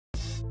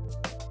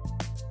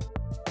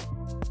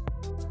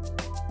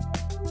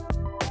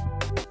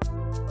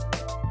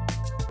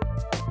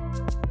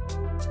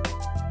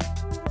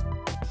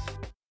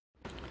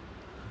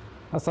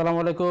আসসালামু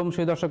আলাইকুম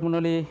সুই দর্শক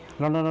মণ্ডলী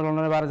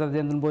লন্ডনের বারে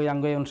যাদের বই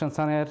আঙ্গো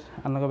অনুষ্ঠানের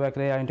আন্নগো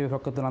ব্যাকরে আইন টিভি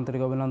পক্ষ থেকে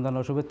আন্তরিক অভিনন্দন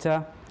ও শুভেচ্ছা।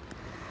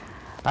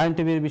 আইন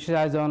টিভির বিশেষ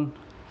আয়োজন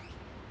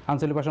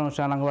আঞ্চলিক ভাষা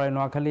অনুষ্ঠান আঙ্গো বাড়ি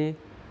নোয়াখালী।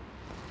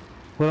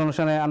 পুরো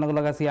অনুষ্ঠানে আঙ্গো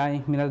লাগাছি আই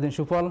মিনারুদ্দিন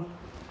সুফল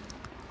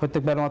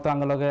প্রত্যেকবার মতো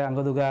আঙ্গলগে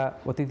আঙ্গদুগা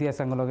অতিথি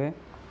আছে আঙ্গলগে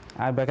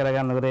আই ব্যাকের আগে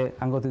আন্নগরে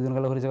আঙ্গ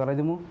অতিথিগুলো পরিচয় করাই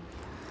দিমু।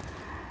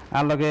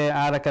 আর লগে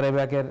আর একারে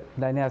ব্যাকের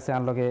লাইনে আছে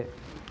আর লগে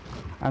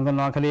আঙ্গ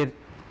নোয়াখালীর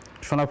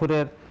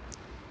সোনাপুরের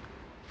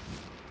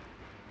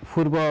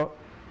পূর্ব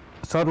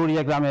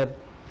সরুড়িয়া গ্রামের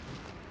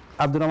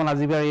আব্দুর রহমান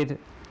আজিবাড়ির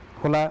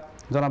খোলা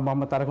জনাব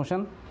মোহাম্মদ তারেক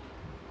হোসেন।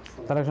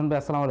 তারেক হোসেন ভাই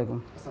আসসালামু আলাইকুম।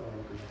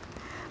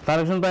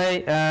 তারেক হোসেন ভাই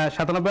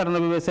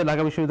 97-98 বয়সে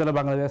ঢাকা বিশ্ববিদ্যালয়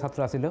বাংলা বিভাগের ছাত্র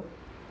আছিল,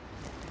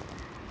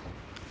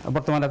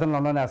 বর্তমানে এখন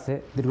লন্ডনে আছে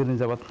দীর্ঘদিন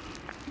যাবৎ।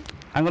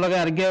 আঙ্গলগে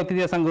আরেকগে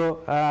অতিথি আছে আঙ্গ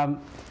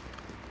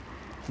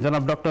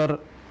জনাব ডক্টর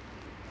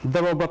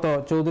দেবব্রত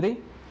চৌধুরী।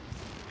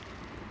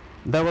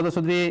 দেবব্রত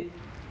চৌধুরী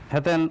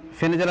হেতেন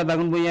ফেনী জেলা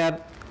দাগনভূঞার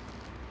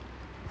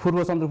পূর্ব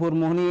চন্দ্রপুর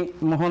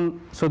মোহন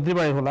চৌধুরী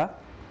বাড়ি হলা।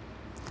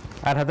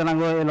 আর হাতে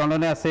নাঙ্গ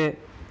লন্ডনে আছে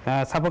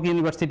সাফক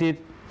ইউনিভার্সিটির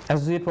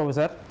associate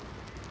professor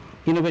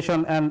innovation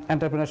and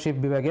entrepreneurship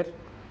বিভাগের।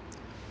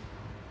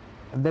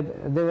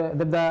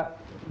 দেবদা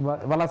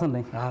ভালো আছেন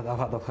নাই?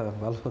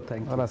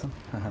 ভালো আছেন,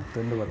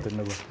 ধন্যবাদ।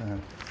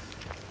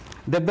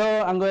 দেবদাও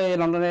আঙ্গ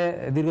লন্ডনে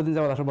দীর্ঘদিন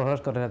যাবৎ আসলে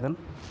বসবাস করে থাকেন।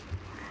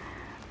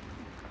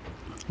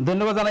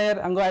 ধন্যবাদ জানাই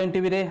আঙ্গ আইন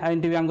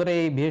টিভি আঙ্গরে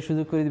এই বিশেষ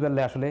সুযোগ করে দিবার।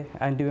 আসলে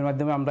আইন টিভির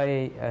মাধ্যমে আমরা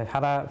এই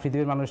সারা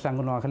পৃথিবীর মানুষের আঙ্গ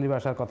নোয়াখালী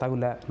ভাষার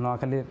কথাগুলা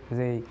নোয়াখালীর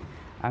যে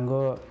আঙ্গ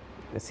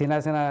চেনা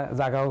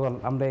জায়গাও গল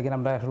আমরা এখানে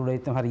আমরা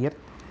উড়াইতে হারিয়ের।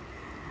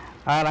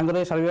 আর আঙ্গরে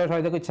সার্বিক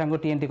সহায়তা করছে আঙ্গ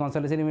TNT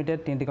consultancy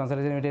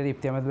limited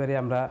Ifti Ahmed বাড়ি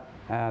আমরা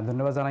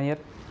ধন্যবাদ জানাই।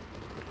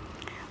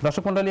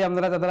 দর্শক মণ্ডলী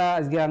আপনারা যারা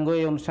আজকে আঙ্গ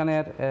এই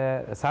অনুষ্ঠানের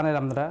সানের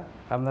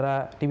আপনারা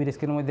টিভির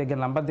স্ক্রিনের মধ্যে একজন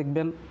নাম্বার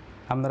দেখবেন,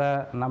 আপনারা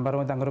নাম্বারের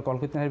মধ্যে আঙ্গরে কল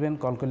করতে পারবেন।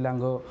 কল করলে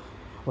আঙ্গ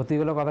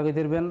অতিগুলো কথা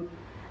কইতে পারবেন,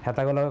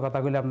 হেতাগুলো কথা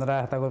কইলে আপনারা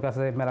হেতাগুলোর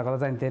কাছে মেলা কথা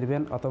জানতে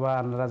পারবেন। অথবা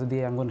আপনারা যদি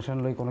আঙ্গ অনুষ্ঠান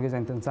লই কোনো কিছু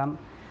জানতে চান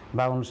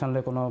বা অনুষ্ঠান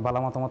লই কোনো ভালো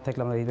মতামত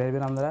থাকলে আপনারা দিতে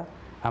পারবেন। আমরা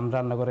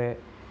রান্না করে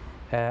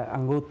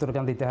আঙ্গ উত্তর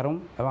কান দিতে পারুম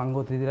এবং আঙ্গ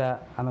অতিথিরা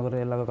রান্না করে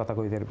এর লগে কথা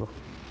কইতে পারবো।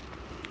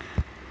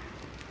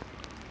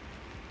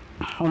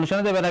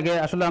 অনুষ্ঠানে দেবের আগে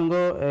আসলে আঙ্গ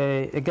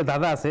একে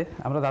দাদা আছে,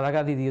 আমরা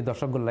দাদাকে দিয়ে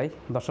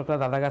দর্শকরা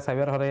দাদাকে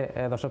সাইবার হরে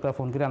দর্শকরা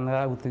ফোন করে আপনারা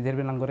উত্তর দিতে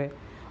পারবেন আঙ্গরে।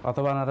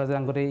 অথবা আপনারা যে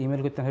আঙ্গরে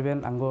ইমেল করতে পারবেন,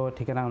 আঙ্গ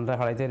ঠিকানা আপনারা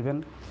হারাইতে পারবেন।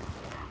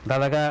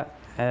 দাদাকে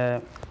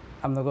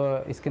আপনাকে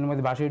স্ক্রিনের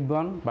মধ্যে বাসি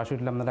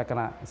উঠলে আপনারা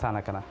কেনা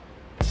চানা কেনা।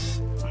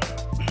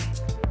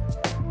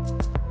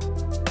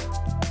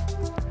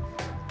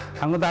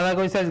 আঙ্গ দাদা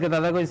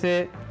কইছে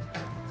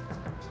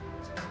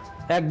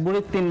এক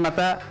বুড়ির 3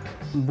 মাথা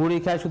বুড়ি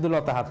খায় শুধু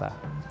লতা হাতা।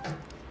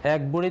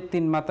 এক বুড়ির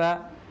 3 মাথা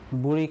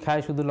বুড়ি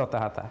খায় শুধু লতা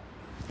হাতা।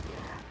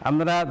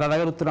 আপনারা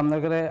দাদাগের উত্তর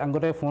আপনাদের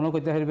আঙ্গরে ফোনও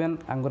করতে পারবেন,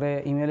 আঙ্গরে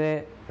ইমেলে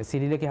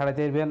সিডি লিখে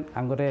হারাইতে পারবেন,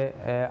 আঙ্গরে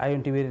আইন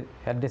টিভির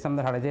অ্যাড্রেস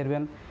আপনারা হারাইতে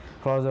পারবেন।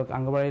 সহযোগ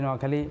আঙ্গবাড়ি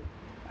নোয়াখালী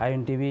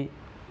আইন টিভি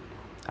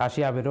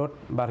 80 আবে রোড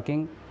বার্কিং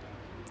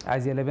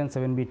IG 11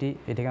 7BT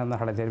এই ঠিকানা আপনারা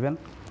হারাইতে পারবেন।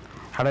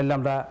 হারাইলে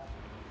আমরা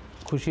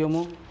খুশি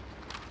হমু,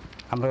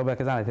 আমরা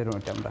ব্যাকে জানাইতে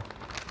পারবো।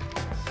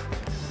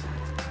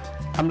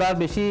 আমরা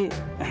বেশি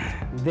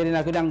দেরি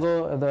না করে আঙ্গ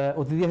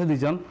অতিথি আছে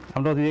 2জন,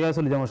 আমরা অতিথি কাছে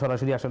চলে যাবো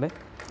সরাসরি। আসলে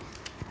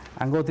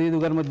আঙ্গ অতিথি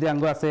দুগার মধ্যে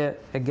আঙ্গ আছে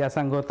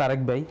আঙ্গ তারেক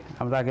ভাই।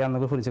 আমরা আগে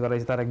আঙ্গ পরিচয়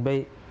করাইছি। তারেক ভাই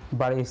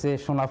বাড়ি হয়েছে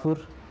সোনাপুর,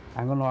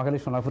 আঙ্গ নোয়াখালী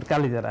সোনাপুর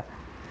কালীজারা,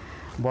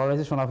 বড়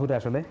হয়েছে সোনাপুরে।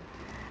 আসলে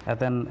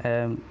এতেন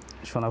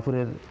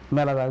সোনাপুরের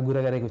মেলা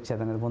ঘুরে গাড়ি করছে,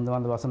 এতেন বন্ধু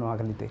বান্ধব আছে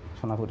নোয়াখালীতে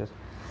সোনাপুরের।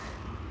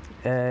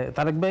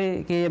 তারেক ভাই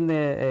কি এমনি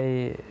এই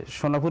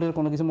সোনাপুরের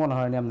কোনো কিছু মনে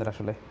হয়নি আপনাদের?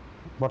 আসলে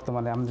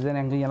বর্তমানে আমরা যেন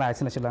একজন ইয়ানা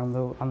আইসি না ছিল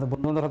আমাদের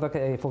বন্ধু বান্ধব হতো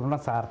এই প্রোগ্রাম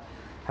স্যার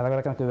হাতা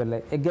করে কেন কই বেলে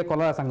এগিয়ে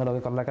কলার আছে আঙ্গ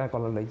লগে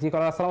কলার লই জি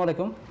কলার। আসসালামু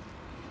আলাইকুম।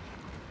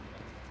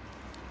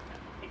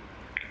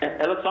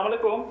 হ্যালো, আসসালামু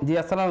আলাইকুম। জি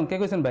আসসালাম, কে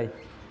কইছেন ভাই?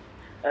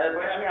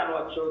 ভাই আমি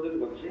আনোয়ার চৌধুরী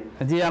বলছি।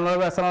 জি আনোয়ার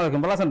ভাই আসসালামু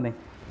আলাইকুম, ভালো আছেন নি?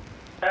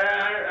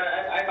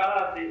 আমি ভালো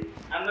আছি।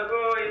 আপনাকে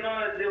ইনো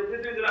যে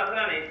অতিথিগুলো আছেন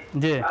আমি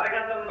জি আরেক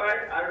আছেন ভাই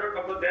আর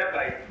ডক্টর দেব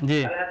ভাই। জি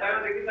আর তারা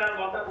দেখি তার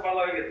মনটা খুব ভালো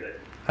হয়ে গেছে।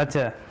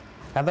 আচ্ছা,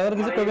 হাতা করে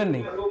কিছু কইবেন নি?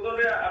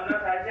 লোকজনে আপনারা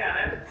সাহায্য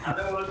আনেন,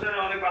 আমাদের অনুষ্ঠানে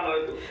অনেক ভালো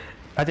হইতো।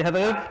 আচ্ছা হাতা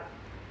করে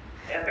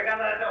একটা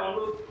কথা একটা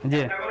অনুরোধ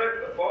একটা করে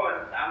বল,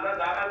 আমরা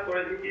যারা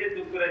করে দিচ্ছি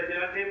যুক্ত রয়েছে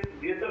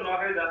যেহেতু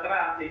নোয়াখালী যাত্রা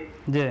আছে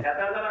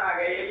এটা যেন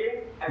আগে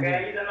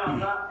যেন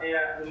আমরা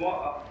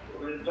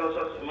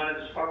মানে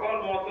সকল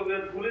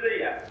মতভেদ ভুলে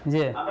যাইয়া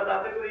আমরা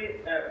যাতে করি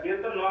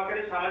বৃহত্তর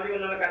নোয়াখালী সামাজিক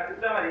উন্নয়নের কাজ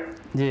করতে পারি।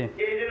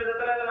 এই জন্য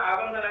যাত্রা যেন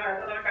আগাম যেন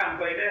কাম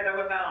করে এটা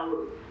কথা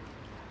অনুরোধ।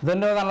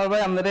 ধন্যবাদ আনোয়ার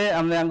ভাই।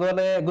 আপনি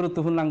আঙ্গলে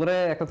গুরুত্বপূর্ণ আঙ্গরে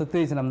একটা তথ্য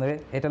দিয়েছেন আপনাদের,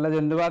 এটা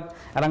ধন্যবাদ।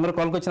 আর আঙ্গরে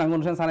কল করছেন আঙ্গ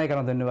অনুষ্ঠান সানাই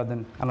কারণ ধন্যবাদ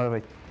দেন আনোয়ার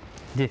ভাই।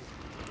 জি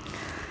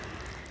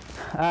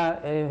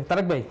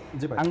তারেক ভাই,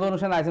 আঙ্গ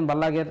অনুষ্ঠান আইছেন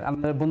ভালো লাগে,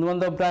 আপনার বন্ধু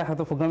বান্ধবরা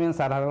হয়তো প্রোগ্রামিং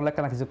স্যার হারগুলো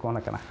কেনা কিছু কোনা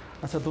কেনা।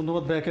 আচ্ছা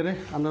ধন্যবাদ ব্যাকেরে।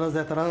 আপনারা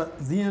যে তারা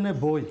জিএনএ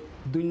বই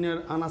দুনিয়ার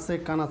আনাচে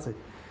কানাচে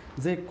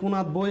যে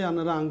কোনাত বই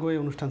আপনারা আঙ্গ এই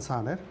অনুষ্ঠান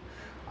সানের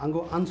আঙ্গ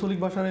আঞ্চলিক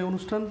ভাষার এই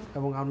অনুষ্ঠান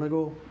এবং আপনাকে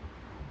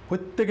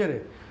প্রত্যেকের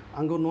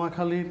আঙ্গ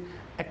নোয়াখালীর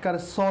একবারে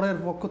সরের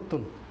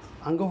পক্ষত্তন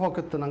আঙ্গ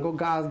পক্ষত্তন আঙ্গ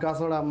গাছ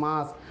গাছড়া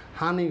মাছ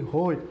হানি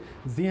হই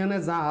জিয়ানে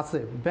যা আছে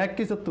ব্যাগ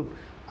কিছু তুন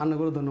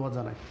আন্নগুলো ধন্যবাদ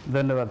জানাই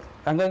ধন্যবাদ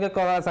আঙ্গুকে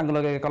কলা আছে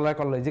আঙ্গুলকে কলা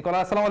করলে জি কলা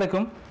আসসালামু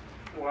আলাইকুম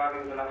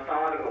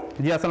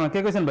জি আসসালাম কে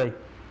কইছেন ভাই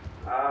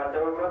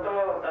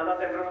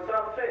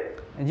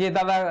জি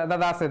দাদা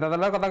দাদা আছে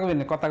দাদার কথা কইবেন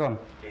কথা কোন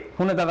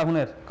শুনে দাদা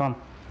শুনের কোন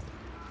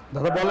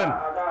দাদা বলেন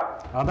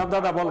আদাব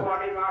দাদা বলেন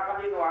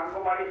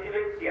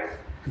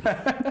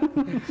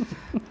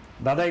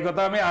দাদা এই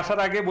কথা আমি আসার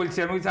আগে বলছি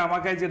আমি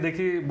আমাকে যে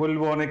দেখি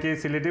বলবো অনেকে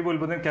সিলেটে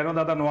বলবো কেন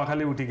দাদা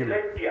নোয়াখালী উঠে গেল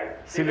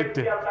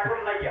সিলেটে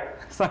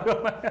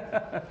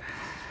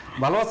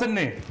ভালো আছেন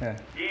নি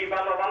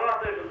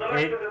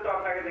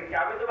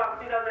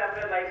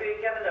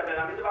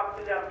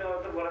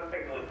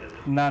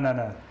না না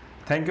না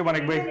থ্যাংক ইউ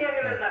মানিক ভাই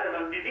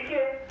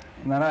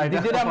না না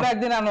আমরা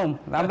একদিন আনম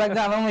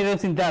এরকম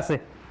চিন্তা আছে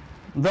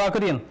দোয়া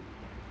করিয়েন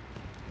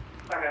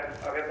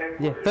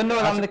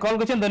ধন্যবাদ আপনি কল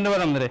করছেন ধন্যবাদ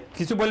আমাদের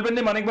কিছু বলবেন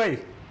নি মানিক ভাই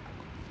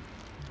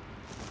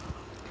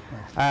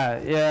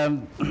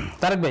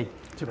তারেক ভাই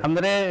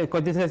আমাদের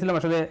কইতে চাইছিলাম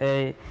আসলে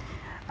এই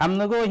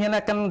আপনাকে এখানে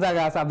একটা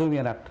জায়গা আছে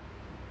আদুমিয়ানাট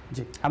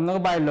জি আপনাকে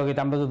বাড়ির লোক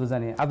এটা আমরা যদি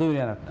জানি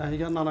আদুমিয়ানাট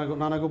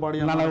নানাগো বাড়ি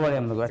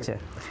আপনাকে আচ্ছা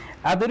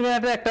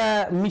আদুমিয়ানাটের একটা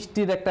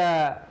মিষ্টির একটা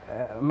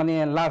মানে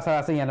লাসা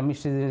আছে ইয়ানা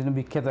মিষ্টি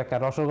বিখ্যাত একটা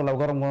রসগোল্লা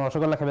গরম গরম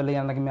রসগোল্লা খাবে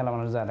ইয়ানা নাকি মেলা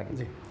মানুষ যায় নাকি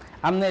জি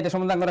আপনি এটা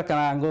সম্বন্ধে আঙ্গুরা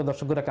কেনা আঙ্গু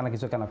দর্শকরা কেনা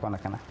কিছু কেনা কেনা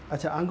কেনা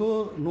আচ্ছা আঙ্গু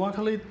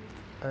নোয়াখালী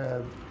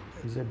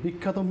যে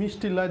বিখ্যাত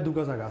মিষ্টির লাই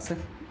দুটো জায়গা আছে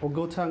ওগো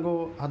হচ্ছে আঙ্গু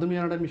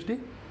আদুমিয়ানাটের মিষ্টি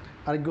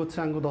আরেকগো হচ্ছে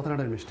আঙ্গু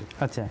দতনাটের মিষ্টি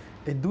আচ্ছা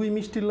এই দুই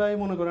মিষ্টির লাই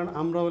মনে করেন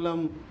আমরা হইলাম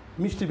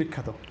মিষ্টি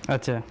বিখ্যাত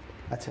আচ্ছা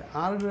আচ্ছা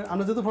আর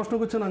আমরা যেহেতু প্রশ্ন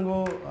করছেন আঙ্গো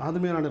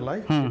হাদুমিয়ানাটের লাই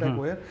এটা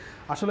কয়ের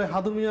আসলে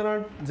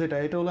হাদুমিয়ানাট যেটা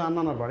এটা হলো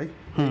আন্নানার বাড়ি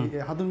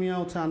হাদুমিয়া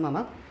হচ্ছে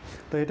আন্নানা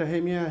তো এটা হে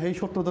মিয়া হেই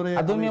সত্য ধরে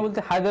হাদুমিয়া বলতে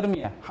হায়দার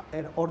মিয়া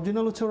এর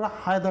অরিজিনাল হচ্ছে ওরা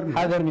হায়দার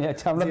মিয়া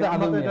আচ্ছা আমরা তো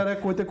হাদুমিয়া এটা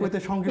কইতে কইতে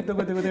সংক্ষিপ্ত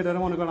কইতে কইতে এটা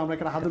মনে করেন আমরা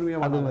একটা হাদুর মিয়া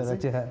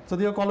বানাইছি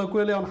যদিও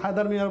কলকুয়ালে অন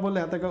হায়দার মিয়া বলে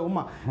এত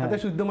উম্মা এটা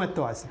শুদ্ধ মাত্য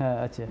আছে হ্যাঁ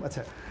আচ্ছা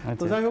আচ্ছা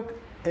তো যাই হোক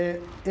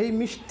এই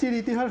মিষ্টির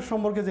ইতিহাস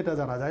সম্পর্কে যেটা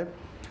জানা যায়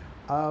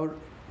আর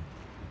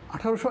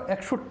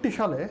 1861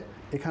 সালে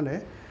এখানে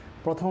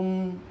প্রথম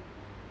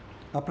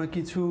আপনার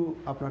কিছু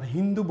আপনার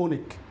হিন্দু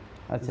বণিক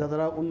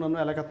যারা অন্যান্য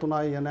এলাকার তো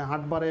নাই এখানে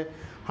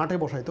হাটে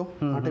বসাইতো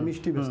হাটে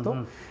মিষ্টি বেচত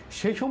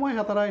সেই সময়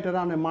তারা এটা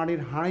আনে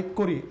মাটির হাঁড়িত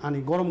করি আনি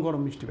গরম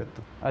গরম মিষ্টি বেচত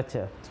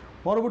আচ্ছা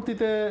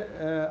পরবর্তীতে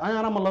আমি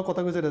আর আমার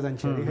কথা যেটা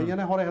জানছি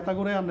এইখানে হরে হেতা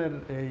করে আনের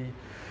এই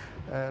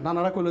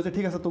নানারা কইলো যে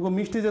ঠিক আছে তোকে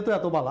মিষ্টি যেত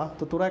এত বালা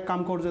তো তোরা এক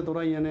কাম কর যে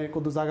তোরা ইয়ানে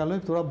কত জায়গা লই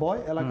তোরা বয়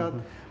এলাকার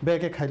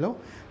ব্যাগে খাইলো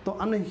তো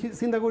আমি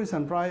চিন্তা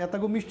করেছেন প্রায়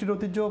এতগো মিষ্টির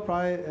ঐতিহ্য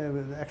প্রায়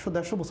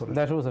 100-150 বছর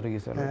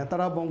গেছে হ্যাঁ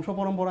তারা বংশ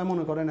পরম্পরায়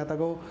মনে করেন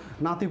এতগো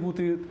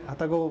নাতিপুতি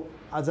এতগো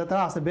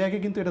যারা আছে ব্যাগে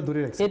কিন্তু এটা ধরে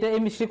রাখছে এটা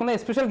এই মিষ্টি কোনো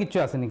স্পেশাল কিছু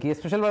আছে নাকি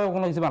স্পেশাল ভাবে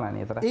কোনো কিছু বানায়নি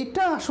তারা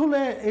এটা আসলে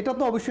এটা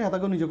তো অবশ্যই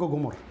এতগো নিজেকে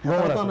গোমর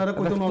তো আপনারা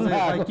কইতো না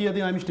যে কি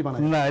দিয়ে আমি মিষ্টি বানাই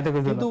না এটা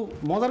কিন্তু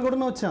মজার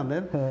ঘটনা হচ্ছে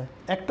আমাদের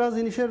একটা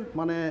জিনিসের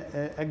মানে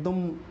একদম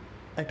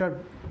একটা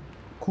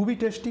খুবই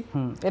টেস্টি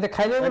এটা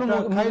খাইলে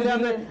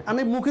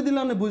আপনি মুখে দিলে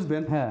আপনি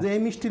বুঝবেন যে এই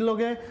মিষ্টির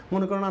লগে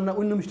মনে করেন আমরা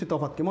অন্য মিষ্টি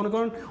তফাৎ কি মনে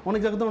করেন অনেক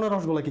জায়গাতে আমরা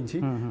রসগোল্লা কিনছি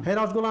এই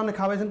রসগোল্লা আপনি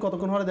খাওয়াইছেন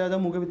কতক্ষণ হরে দেওয়া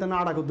যায় মুখের ভিতরে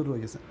আড়া কদ্দুর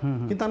রয়ে গেছে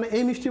কিন্তু আপনি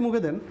এই মিষ্টি মুখে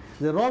দেন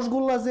যে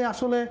রসগোল্লা যে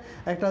আসলে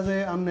একটা যে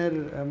আপনার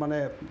মানে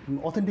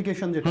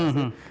অথেন্টিকেশন যেটা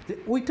আছে যে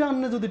ওইটা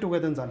আপনি যদি টোকাই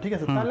দেন যান ঠিক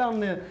আছে তাহলে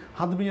আপনি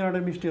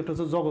হাদমিয়ারের মিষ্টি একটা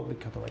হচ্ছে জগৎ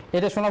বিখ্যাত ভাই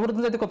এটা সোনাপুর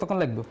যেতে কতক্ষণ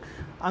লাগবে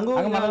আঙ্গো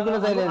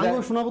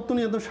সোনাপুর তো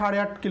নিয়ে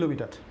 8.5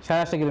 কিলোমিটার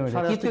 8.5 কিলোমিটার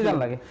কি জান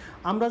লাগে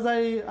আমরা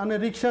যাই মানে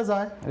রিকশা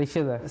যায়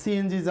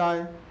সিএনজি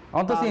যায়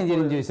অন্ত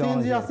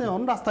সিএনজি আছে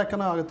অন রাস্তা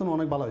এখানে আগে তো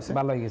অনেক ভালো হয়েছে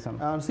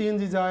আর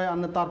সিএনজি যায় আর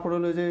তারপরে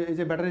হলো যে এই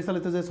যে ব্যাটারি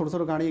চালিত যে ছোট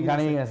ছোট গাড়ি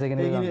আছে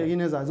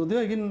এগিনে যায় যদিও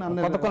এগিন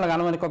কতক্ষণ লাগে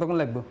আনুমানিক কতক্ষণ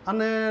লাগবে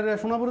আনের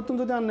সোনাপুরের তুমি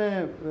যদি আনে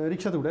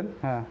রিকশাতে উঠেন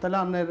তাহলে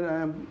আনের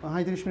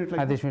 35 মিনিট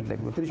লাগবে 35 মিনিট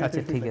লাগবে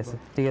আচ্ছা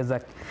ঠিক আছে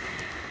যাক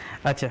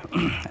আচ্ছা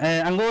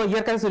আঙ্গো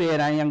ইয়ার কাছে চলে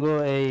যাই আঙ্গো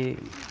এই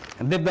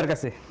দেবদার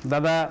কাছে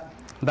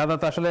দাদা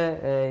তো আসলে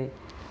এই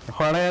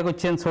হড়াইয়া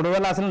করছেন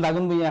ছোটবেলা আছেন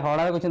দাগুন ভুইয়া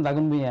হড়াইয়া করছেন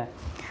দাগুন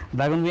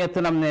ভুইয়া তো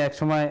আপনি এক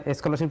সময়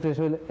স্কলারশিপ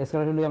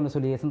লই আপনি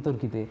চলে গেছেন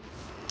তুর্কিতে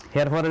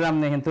এর পরে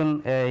আপনি হেতুন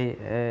এই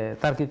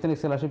তার্কিতে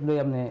স্কলারশিপ লই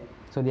আপনি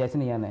চলে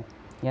আসেন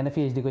ইয়ানে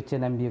পিএইচডি করছেন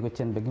এমবিএ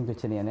করছেন বেকিং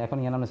করছেন এখন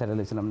ইয়ানে আমরা সেটেল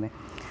হয়েছিলাম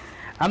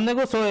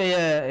আপনাকে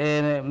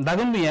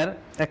দাগুন ভুইয়ার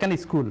একখান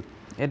স্কুল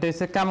এটা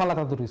হচ্ছে কামাল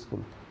আতাতুর্ক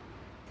স্কুল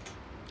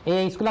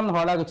এই স্কুলে আপনি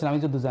হড়াইয়া করছেন আমি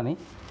যদি জানি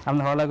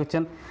আপনি হড়াইয়া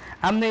করছেন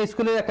আপনি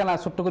স্কুলে একখানা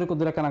ছোট্ট করে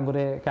কুদুর একখানা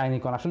করে কাহিনী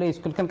করেন আসলে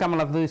স্কুল কেন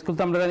কামালাদুর স্কুল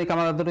তো আমরা জানি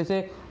কামালাদুর হয়েছে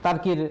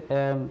তার্কির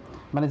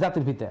মানে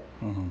জাতির ভিতে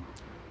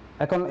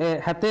এখন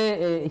হাতে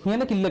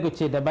হিয়ানে কিল্লে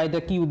করছে এটা বা এটা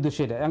কি উদ্দেশ্য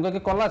এটা আমাকে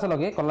কল্লা আছে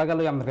লগে কল্লা গেল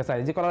আপনার কাছে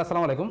জি কল্লা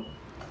আসসালামু আলাইকুম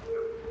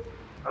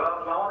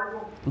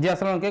জি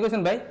আসসালাম কে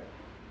কইছেন ভাই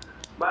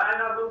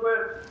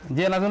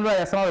জি নাজুল ভাই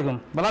আসসালামু আলাইকুম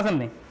ভালো আছেন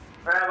নি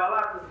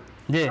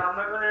জি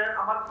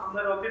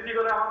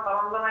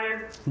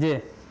জি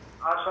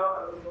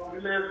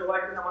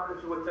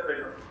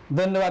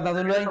ধন্যবাদ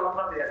নাজুল ভাই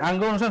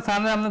আঙ্গ অনুষ্ঠান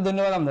সামনে আপনার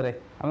ধন্যবাদ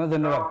আপনার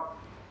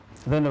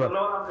ধন্যবাদ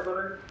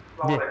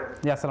জি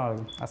জি আসসালামু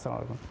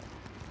আলাইকুম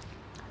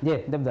জি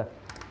দেবদা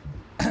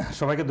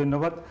সবাইকে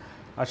ধন্যবাদ।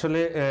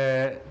 আসলে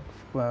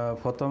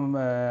প্রথম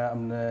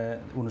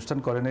অনুষ্ঠান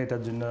করেন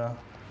এটার জন্য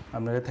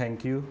আপনারা থ্যাংক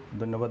ইউ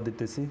ধন্যবাদ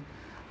দিতেছি।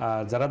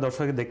 আর যারা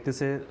দর্শকে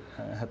দেখতেছে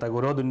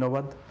হেতাগোরেও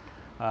ধন্যবাদ।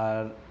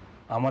 আর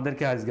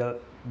আমাদেরকে আজকে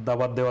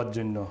দাওয়াত দেওয়ার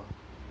জন্য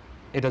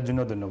এটার জন্য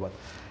ধন্যবাদ।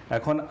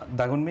 এখন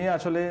দাগনমিয়া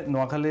আসলে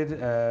নোয়াখালীর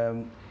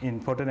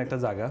ইম্পর্টেন্ট একটা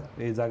জায়গা।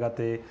 এই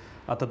জায়গাতে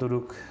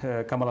আতাতুরুক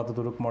কামাল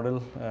আতাতুরুক মডেল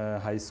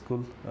হাই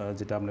স্কুল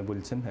যেটা আপনি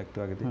বলছেন একটু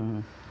আগে,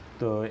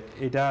 তো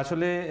এটা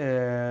আসলে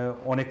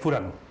অনেক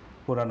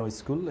পুরানো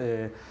স্কুল,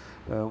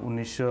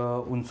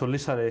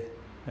 1939 সালে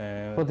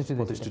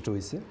প্রতিষ্ঠিত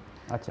হয়েছে।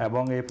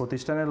 এবং এই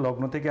প্রতিষ্ঠানের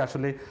লগ্ন থেকে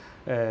আসলে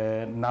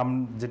নাম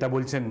যেটা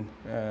বলছেন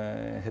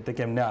হেতে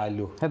কেমনে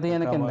আইলো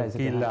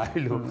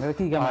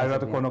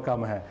কোনো কাম,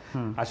 হ্যাঁ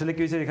আসলে কি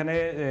হয়েছে এখানে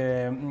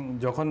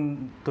যখন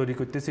তৈরি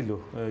করতেছিল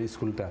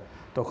স্কুলটা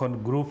তখন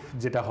গ্রুপ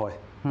যেটা হয়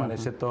মানে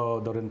সে তো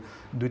ধরেন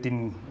 2-3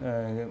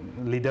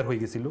 লিডার হয়ে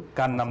গেছিল,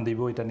 কার নাম দিব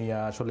এটা নিয়ে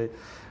আসলে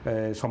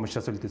সমস্যা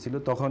চলতেছিল।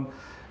 তখন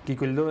কি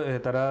করলো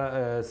তারা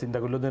চিন্তা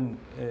করলো দেন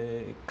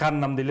কার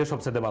নাম দিলে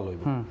সবচেয়ে ভালো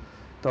হইব।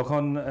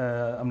 তখন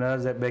আপনারা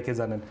ব্যাকে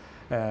জানেন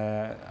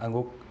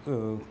আঙ্গো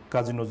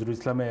কাজী নজরুল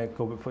ইসলামে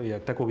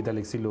একটা কবিতা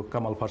লিখছিল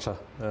কামাল পাশা,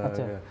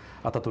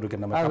 আতাতুরুকের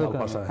নামে কামাল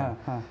পাশা।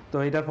 তো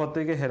এটার পর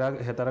থেকে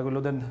হেতারা গুলো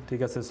দেন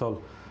ঠিক আছে চল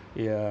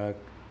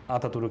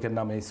আতাতুরুকের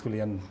নামে স্কুল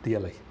ইয়ান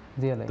দিয়ালাই,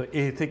 তো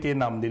এই থেকে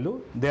নাম দিল।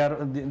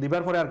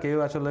 দিবার পরে আর কেউ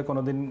আসলে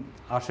কোনোদিন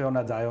আসেও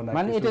না যায়ও না,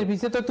 মানে এটার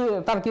ভিতরে তো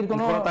তার্কিক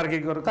কোনো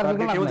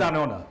কেউ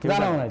জানেও না,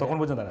 তখন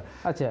পর্যন্ত না।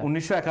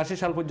 1981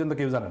 সাল পর্যন্ত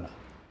কেউ জানে না,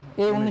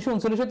 এই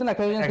 1939 তো না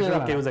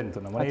কেউ জানতো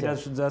না, মানে এটা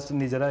জাস্ট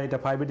নিজেরা এটা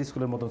প্রাইভেট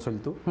স্কুলের মতন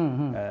চলতো।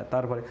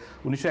 তারপরে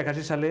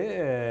 1981 সালে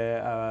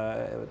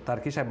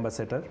তার্কিশ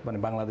অ্যাম্বাসেডর মানে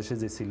বাংলাদেশে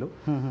যে ছিল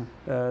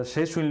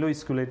সে শুনলো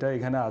স্কুল এটা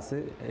এখানে আছে,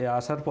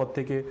 আসার পর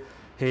থেকে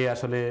হে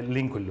আসলে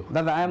লিংক করলো।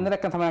 দাদা আমাদের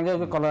একটা থামা আগে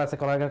কলার আছে,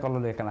 কলার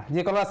দেখে না। জি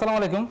কলার আসসালামু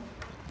আলাইকুম।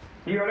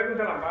 জি ওয়ালাইকুম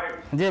সালাম ভাই।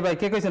 জি ভাই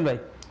কে কইছেন ভাই?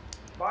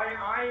 ভাই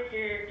আই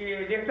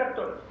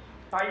লেকচারটন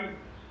ভাই।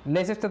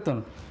 লেকচারটন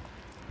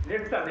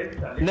লেকচার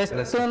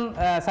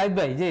সাইদ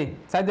ভাই। জি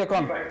সাইদ ভাই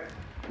কোন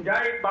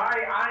যাই ভাই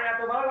আর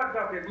এত ভালো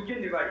লাগতাছে বুঝছেন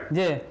ভাই।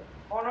 জি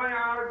অনয়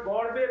আর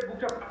গর্বে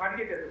বুকটা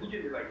ফাটিয়ে গেছে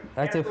বুঝছেন ভাই।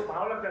 আচ্ছা এত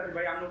ভালো লাগতাছে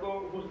ভাই, আমরা তো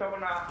বুঝতাম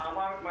না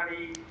আমার মানে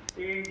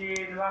এই যে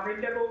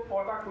নোয়াখালীটা তো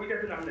কথা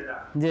কইতাছেন আপনারা।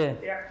 জি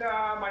একটা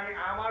মানে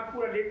আমার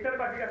পুরো লেকচার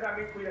বাকি আছে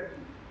আমি কইতাছি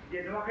যে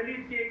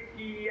নোয়াখালীর যে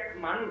কি এক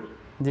মানুষ,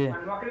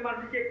 নোয়াখালী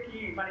মানুষকে কি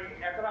মানে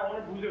এতটা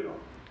অনেক বুঝে না।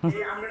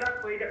 আমরা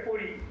এটা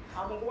করি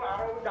আমাকে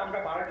আরো দামটা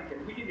বাড়া দিচ্ছেন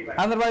বুঝছেন ভাই।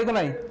 আমাদের বাড়ি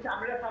কোনাই,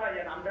 আমরা সারা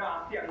যান আমরা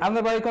আসি,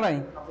 আমাদের বাড়ি কোনাই,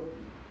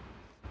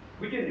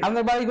 বুঝছেন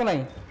আমাদের বাড়ি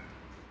কোনাই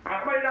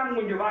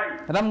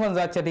রামগঞ্জ।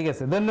 আচ্ছা ঠিক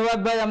আছে ধন্যবাদ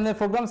ভাই আপনার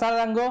প্রোগ্রাম সার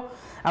আঙ্গো,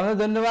 আমাদের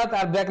ধন্যবাদ।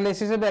 আর ব্যাকলে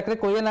এসে ব্যাকলে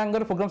কইয়েন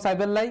আঙ্গর প্রোগ্রাম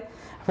সাইবেল লাই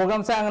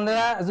প্রোগ্রাম চাই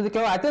আপনারা যদি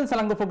কেউ আইতেন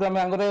সালাঙ্গ প্রোগ্রামে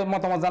আঙ্গরে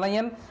মতামত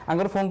জানাইয়েন,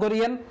 আঙ্গরে ফোন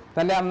করিয়েন,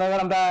 তাহলে আপনারা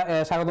আমরা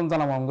স্বাগতম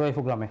জানাবো আঙ্গ এই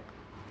প্রোগ্রামে।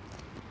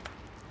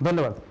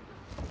 ধন্যবাদ।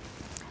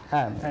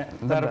 হ্যাঁ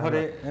তারপরে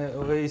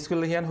ওই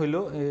স্কুল হিয়ান হইলো,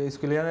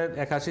 স্কুল হিয়ানের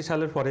 81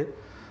 সালের পরে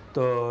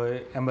তো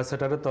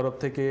অ্যাম্বাসেডারের তরফ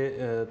থেকে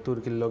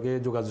তুর্কির লগে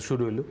যোগাযোগ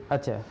শুরু হইলো।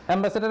 আচ্ছা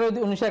অ্যাম্বাসেডার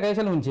 1981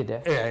 সালে শুনছি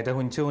এটা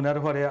শুনছে, ওনার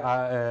পরে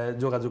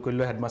যোগাযোগ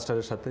করলো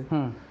হেডমাস্টারের সাথে।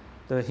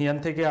 তো হিয়ান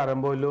থেকে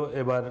আরম্ভ হইলো।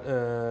 এবার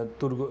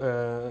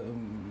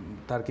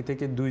টার্কি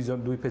থেকে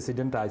দুই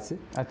প্রেসিডেন্ট আইছে,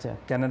 আচ্ছা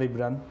ক্যানারি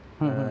ব্রান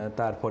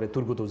তারপরে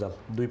তুর্গুত উজাল,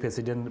 দুই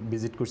প্রেসিডেন্ট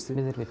ভিজিট করছে।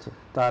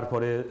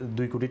 তারপরে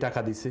 2 কোটি টাকা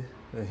দিছে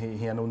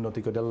হিয়ান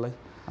উন্নতি করে আল্লাহ।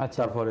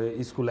 তারপরে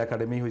স্কুল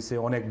একাডেমি হয়েছে,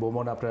 অনেক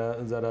ভ্রমণ আপনারা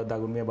যারা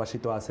দাগনমিয়া বাসী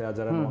তো আছে আর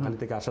যারা নোয়াখালী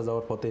থেকে আসা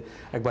যাওয়ার পথে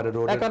একবারে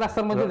রোড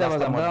রাস্তার মধ্যে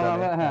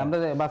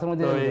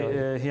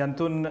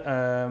হিয়ান্তুন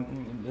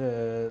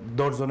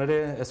 10 জনের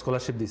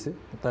স্কলারশিপ দিছে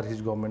তার্কিশ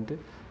গভর্নমেন্টে।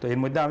 তো এর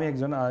মধ্যে আমি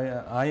একজন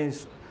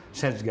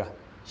শেষগা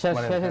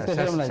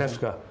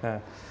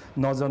হ্যাঁ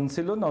 9 জন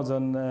ছিল, 9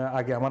 জন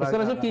আগে আমার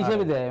কি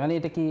হিসেবে দেয় মানে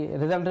এটা কি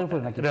রেজাল্টের উপর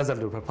নাকি?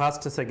 রেজাল্টের উপর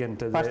ফার্স্ট সেকেন্ড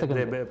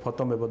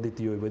প্রথম এবং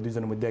দ্বিতীয় হইব,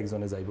 দুইজনের মধ্যে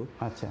একজনে যাইব।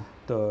 আচ্ছা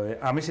তো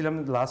আমি ছিলাম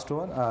লাস্ট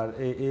ওয়ান, আর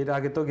এর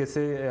আগে তো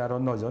গেছে আরো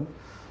 9 জন।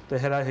 তো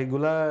হেরা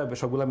সেগুলা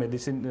সবগুলা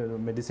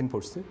মেডিসিন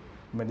পড়ছে,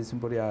 মেডিসিন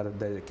পড়ে আর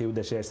কেউ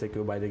দেশে আসছে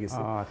কেউ বাইরে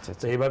গেছে।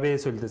 তো এইভাবে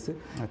চলতেছে।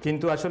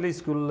 কিন্তু আসলে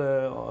স্কুল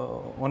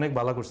অনেক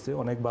ভালো করছে,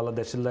 অনেক ভালো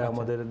দেশের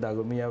আমাদের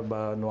দাগনমিয়া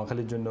বা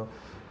নোয়াখালীর জন্য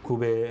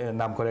খুবই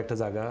নাম করে একটা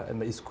জায়গা।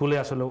 স্কুলে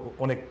আসলে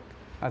অনেক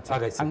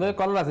আগাইছে। আমাদের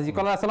কলার আছে। জি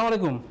কলার আসসালামু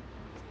আলাইকুম।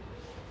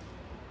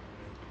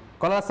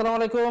 কলার আসসালামু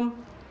আলাইকুম।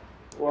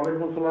 ওয়া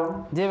আলাইকুম আসসালাম।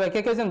 জি ভাই কে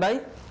কইছেন ভাই?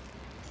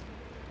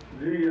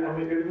 জি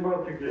আমি এডিনবরা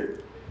থেকে।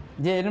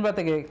 জি এডিনবরা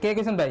থেকে কে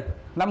কইছেন ভাই?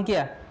 নাম কি?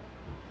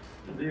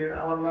 জি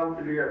আমার নাম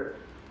ইলিয়াস।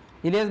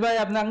 ইলিয়াস ভাই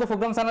আপনি আঙ্গো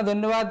প্রোগ্রাম সানা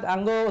ধন্যবাদ।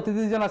 আঙ্গো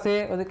অতিথিজন আছে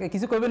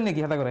কিছু কইবেন নাকি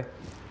হাতা করে?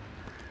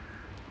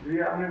 জি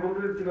আমি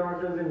বলতেছিলাম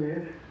একটা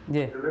জিনিস।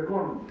 জি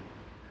দেখুন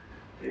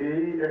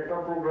এই একটা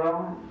প্রোগ্রাম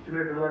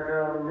সিলেট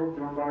এলাকার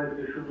লোকজন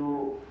বানাইছে শুধু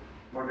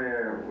মানে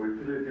ওই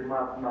সিলেটি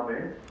মাছ নামে।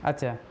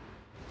 আচ্ছা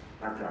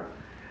আচ্ছা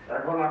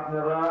এখন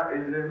আপনারা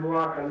এই যে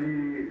নোয়াখালী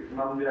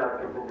নাম দিয়ে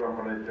একটা প্রোগ্রাম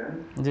বানাইছেন।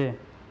 জি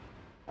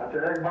আচ্ছা,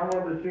 এক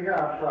বাংলাদেশ থেকে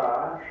আসা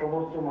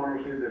সমস্ত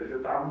মানুষ এই দেশে,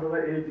 তা আপনারা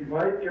এই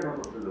ডিভাইড কেন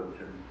করতে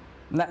যাচ্ছেন?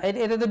 না,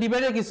 এটা তো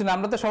ডিবেটের কিছু না,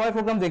 আমরা তো সবাই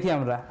প্রোগ্রাম দেখি,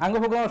 আমরা আঙ্গ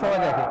প্রোগ্রাম সবাই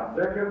দেখে।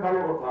 দেখেন, ভালো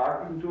কথা,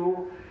 কিন্তু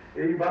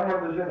এই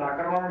বাংলাদেশে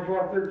ঢাকার মানুষও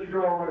আছে,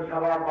 চিটাগাংয়ের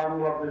সারা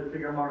বাংলাদেশ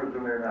থেকে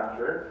মানুষজন এনে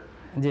আসে,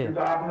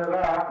 কিন্তু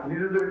আপনারা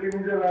নিজেদেরকে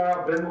নিজেরা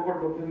ব্যঙ্গ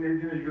করতেছেন। এই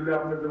জিনিসগুলো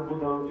আপনাদের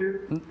বোঝা উচিত,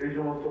 এই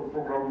সমস্ত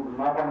প্রোগ্রাম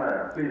না বানায়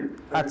প্লিজ।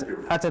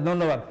 আচ্ছা,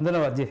 ধন্যবাদ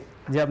ধন্যবাদ। জি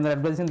জি, আপনার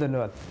অ্যাডভাইস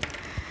ধন্যবাদ।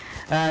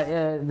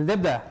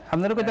 দেবদা,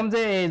 আপনারা কইতাম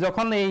যে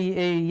যখন এই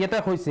ইয়েটা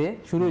হয়েছে,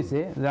 শুরু হয়েছে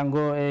জাঙ্গ,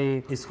 এই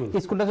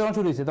স্কুলটা যখন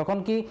শুরু হয়েছে, তখন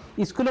কি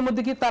স্কুলের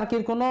মধ্যে কি তার কি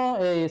কোনো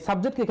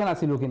সাবজেক্ট এখানে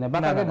ছিল কিনা, বা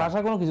তার ভাষা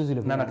কোনো কিছু ছিল?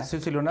 না, কিছু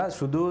ছিল না,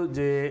 শুধু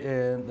যে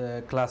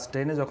ক্লাস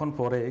 10-এ যখন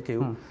পড়ে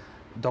কেউ,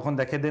 তখন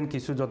দেখে দেন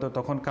কিছু, যত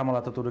তখন কামাল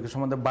আতাতুর্কের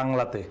সম্বন্ধে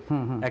বাংলাতে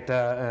একটা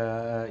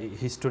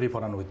হিস্টোরি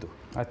পড়ানো হইতো,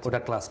 ওটা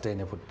ক্লাস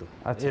 10-এ পড়তো।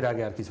 এর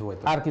আগে আর কিছু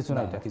হইতো, আর কিছু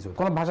না,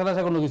 কোনো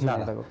ভাষা কোনো কিছু না।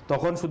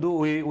 তখন শুধু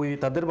ওই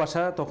তাদের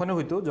ভাষা তখনই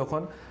হইতো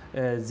যখন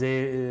যে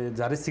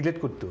যারে সিলেক্ট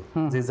করতো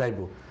যে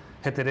যাইবো,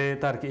 হেতেরে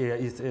তার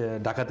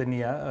ঢাকাতে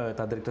নিয়ে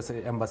তাদের একটা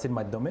এম্বাসির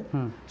মাধ্যমে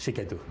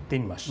শিখাইতো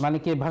 3 মাস, মানে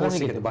কি ভাষা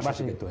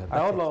শিখাইতো।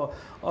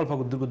 অল্প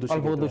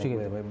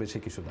বেশি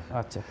কিছু না।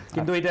 আচ্ছা,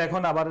 কিন্তু এটা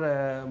এখন আবার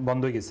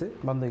বন্ধ হয়ে গেছে,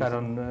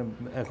 কারণ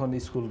এখন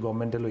স্কুল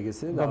গভর্নমেন্টে লই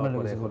গেছে,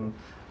 এখন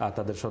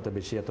তাদের সাথে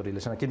বেশি এত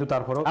রিলেশন। কিন্তু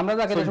তারপরেও আমরা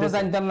যাকে সময়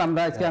জানতাম না,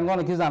 আমরা আজকে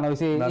অনেক কিছু জানা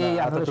হয়েছে, এই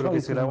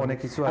অনেক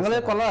কিছু আছে।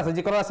 আমাদের কলার আছে,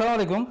 জি কলার, আসসালামু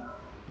আলাইকুম।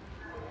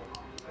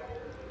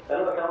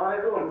 হ্যালো, আসসালামু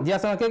আলাইকুম। জি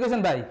আসসালাম, কে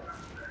কইছেন ভাই?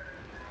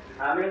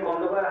 আমি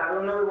খন্দকার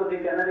হারুন নবী বলছি,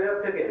 ক্যানাডিয়া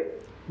থেকে।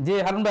 জি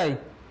হারুন ভাই,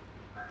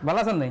 ভালো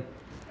আছেন? নাই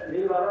জি,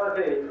 ভালো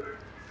আছে,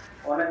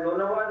 অনেক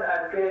ধন্যবাদ।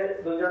 আজকে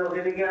দুজন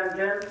অতিথিকে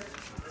আনছেন,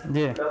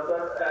 জি ডক্টর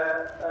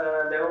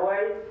দেব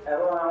ভাই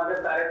এবং আমাদের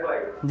তারেক ভাই।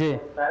 জি,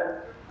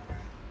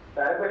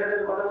 তারেক ভাইয়ের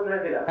সাথে কথা বলতে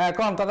চাইছিলাম। হ্যাঁ,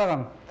 কোন কথা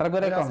কোন তারেক ভাই?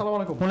 আসসালামু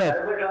আলাইকুম।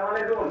 তারেক ভাই, আসসালামু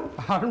আলাইকুম।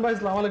 হারুন ভাই,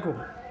 আসসালামু আলাইকুম।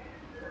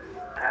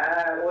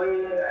 হ্যাঁ, ওই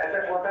একটা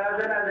কথা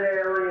আছে না যে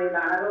ওই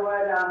নানাগো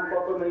ভাই নাম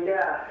কত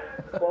মিডিয়া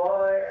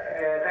কয়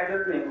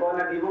কাইজত নেই, কয়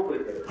না দিব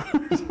কইতে,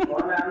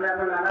 আমরা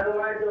আমরা নানাগো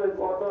ভাই তো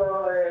কত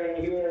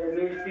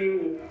মিষ্টি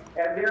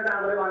একদিনও তো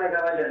আমরা মানে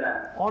খাওয়াইলেন না।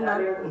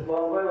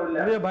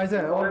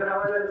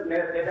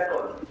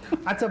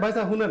 আচ্ছা ভাই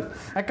সাহেব, শুনেন,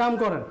 এক কাম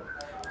করেন,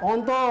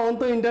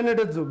 অন্ত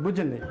ইন্টারনেটের যুগ,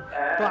 বুঝছেন নি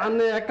তো,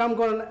 আপনি এক কাম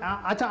করেন।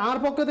 আচ্ছা, আর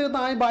পক্ষে থেকে তো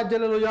আমি বাইর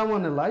জেলে লই যাওয়া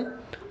মানে লাই,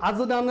 আর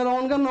যদি আপনার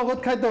অনগান নগদ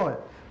খাইতে হয়,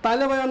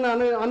 তাইলে ভাই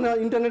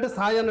ইন্টারনেটে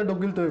ছাই আনে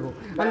ডগিল তৈব,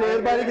 আমি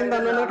এর বাইরে কিন্তু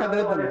আপনার খাইতে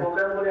পারতেন না।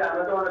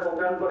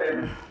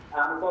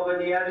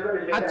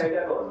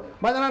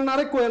 ভাই জানার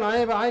নারে কোয়েন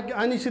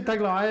আই নিশ্চিত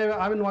থাকলাম,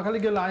 আমি নোয়াখালী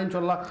গেলে আইন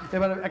চললাম,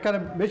 এবার একেবারে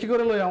বেশি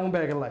করে লই আমার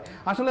ব্যাগে লাই।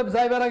 আসলে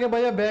যাইবার আগে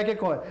ভাইয়া ব্যাগে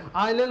কয়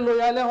আইলে লই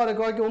আইলে হরে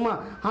কয় কি ওমা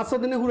 500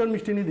 দিনে হুরান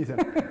মিষ্টি নিয়ে দিছেন,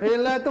 এই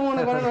লাই তো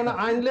মনে করেন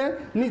আইনলে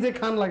নিজে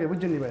খান লাগে,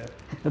 বুঝছেন ভাইয়া।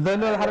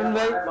 ধন্যবাদ হারুন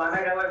ভাই,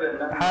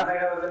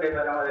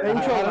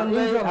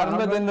 হারুন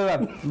ভাই ধন্যবাদ,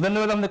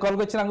 ধন্যবাদ। আপনি কল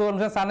করছেন আঙ্গু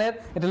অনুষ্ঠান সানের,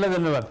 এটা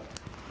ধন্যবাদ।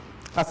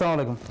 আসসালামু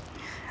আলাইকুম।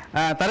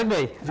 তারেক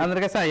ভাই, আপনার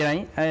কাছে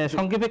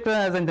সংক্ষেপে একটা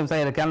জানতাম চাই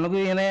আর কি, আপনার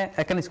এখানে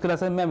একটা স্কুল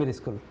আছে মেমরি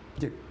স্কুল,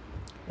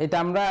 এটা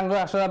আমরা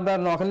আসলে আমরা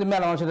নোয়াখালী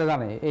মেলা মানুষ এটা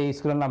জানে, এই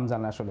স্কুলের নাম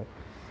জানে। আসলে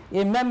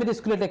এই মেমরি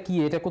স্কুল এটা কি,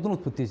 এটা কত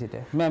উৎপত্তি হয়েছে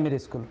এটা মেমরি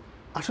স্কুল?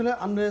 আসলে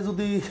আমরা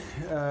যদি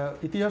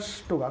ইতিহাস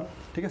টোকান,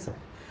 ঠিক আছে,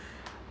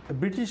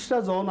 ব্রিটিশরা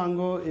যখন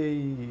এই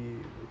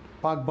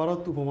পাক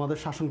ভারত উপমহাদেশ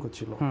শাসন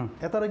করছিল,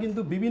 এতারা কিন্তু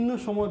বিভিন্ন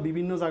সময়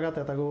বিভিন্ন জায়গাতে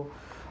এতাগো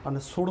মানে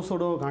ছোটো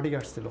ছোটো গাঁটি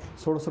কাটছিল,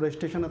 ছোটো ছোটো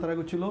স্টেশনে তারা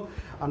করছিল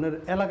আনের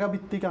এলাকা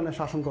ভিত্তিক আনে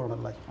শাসন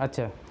করানোর লাই।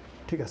 আচ্ছা,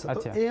 ঠিক আছে।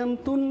 এই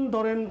এন্তুন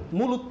ধরেন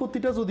মূল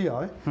উৎপত্তিটা যদি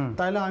হয়,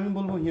 তাহলে আমি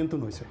বলবো হিয়ন্তুন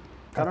হয়েছে,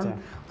 কারণ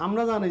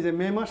আমরা জানি যে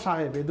মেমা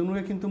সাহেব এই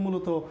দুনুকে কিন্তু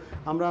মূলত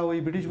আমরা ওই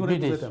ব্রিটিশ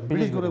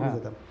করে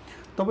বুঝাতাম।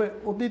 তবে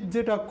অতীত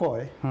যেটা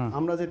কয়,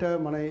 আমরা যেটা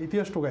মানে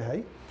ইতিহাস টোকায় হাই,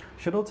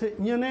 সেটা হচ্ছে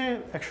ইয়ানে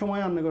এক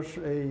সময় আনগো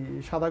এই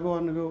সাদাগো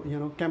আনগো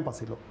ইয়ানো ক্যাম্প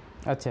আছিল।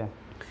 আচ্ছা,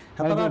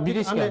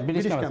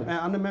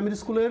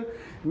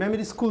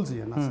 মেমরি স্কুল যে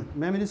আছে,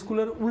 মেমরি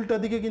স্কুলের উল্টা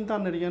দিকে কিন্তু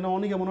আনের ইয়ানে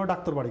অনেক এমন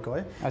ডাক্তার বাড়ি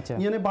কয়,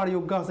 ইয়ানে বাড়ি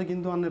অজ্ঞা আছে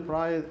কিন্তু আনের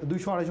প্রায়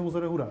 200-250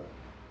 বছরের হুরা।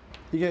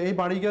 ঠিক আছে, এই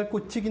বাড়িটা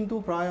করছি কিন্তু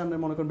প্রায় আনের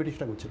মনে করেন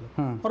ব্রিটিশটা করছিল।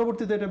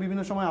 পরবর্তীতে এটা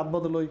বিভিন্ন সময়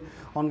আদবদল হই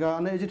অনগা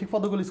এই যে ঠিক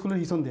পদগুলি স্কুলের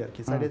হিসন দিয়ে আর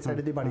কি, সাইডে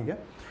সাইডে দিয়ে বাড়িকে।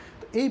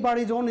 এই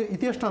বাড়ি যখন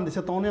ইতিহাস টান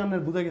দিচ্ছে, তখন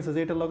আপনার বোঝা গেছে যে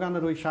এটার লগে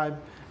আপনার ওই সাহেব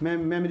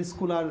মেমরি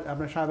স্কুল আর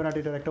আপনার সাহেবের হাট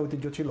এটার একটা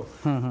ঐতিহ্য ছিল।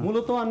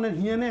 মূলত আপনার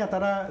হিয়ানে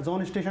তারা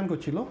যখন স্টেশন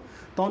করছিল,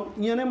 তখন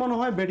ইয়ানে মনে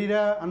হয়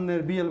বেডিরা আপনার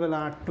বিয়েল বেলা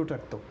 8 to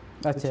 8 তো।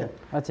 আচ্ছা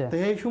আচ্ছা, তো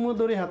এই সময়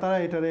ধরে তারা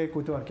এটারে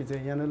কইতো আর কি যে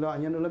ইয়ান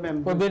হলো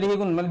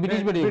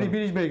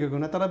ব্রিটিশ বেড়ি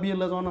গুণ তারা বিয়েল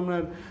যখন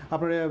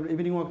আপনার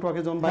ইভিনিং ওয়াক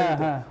টোয়াকে যখন বাইরে,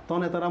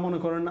 তখন তারা মনে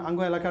করেন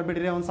আঙ্গো এলাকার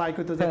বেডিরা এখন চাই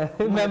কইতো যে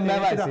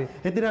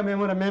এদিরা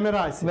মেমেরা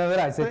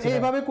আইছে।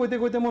 এইভাবে কইতে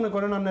কইতে মনে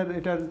করেন আপনার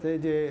এটার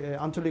যে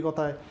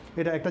আঞ্চলিকতায়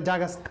এটা একটা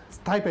জায়গা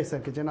স্থায়ী পাইছে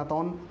আর কি, যে না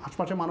তখন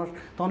আশপাশে মানুষ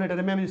তখন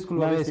এটারে মেমরি স্কুল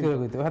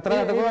কইতো।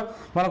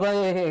 মনে করেন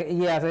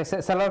ইয়ে আছে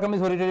সালোয়ার কামিজ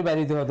হরি টরি বাইরে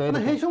দিতে হতো না,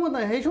 এই সময় না,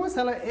 এই সময়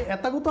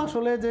এতগো তো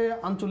আসলে যে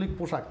আঞ্চলিক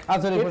পোশাক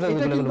আঞ্চলিক পোশাক এটা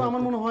যেগুলো কিন্তু বলে।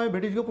 আমার মনে হয়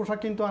বেডিকো পোশাক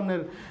কিন্তু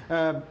আনের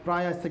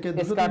প্রায় আজ থেকে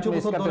 200-300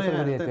 বছর ধরে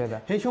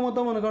এই সময়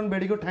তো মনে করেন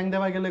বেডিকো ঠ্যাং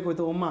দেওয়া গেলে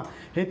কইতো ওম্মা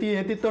হেতি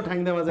তো ঠ্যাং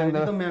দেওয়া যায়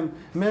কিন্তু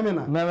মেমে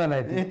না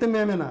এতে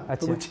মেমে না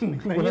তো বুঝছেন না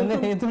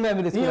কিন্তু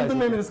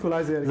মেমোরি স্কুল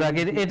আছে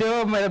যাকে এটাও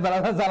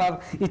জানার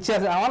ইচ্ছা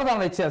আছে, আমারও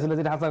জানার ইচ্ছা ছিল,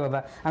 যেটা হাসা কথা।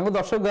 আমি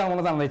দর্শক আমার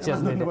জানার ইচ্ছা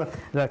আছে।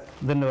 যাক,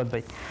 ধন্যবাদ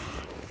ভাই।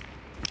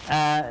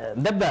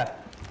 দেবদা,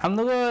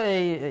 আপনাকে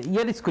এই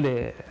ইয়ের স্কুলে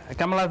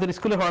কামালাতের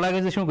স্কুলে পড়ালেখা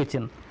যে সময়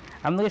করছেন,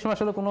 আপনাকে সময়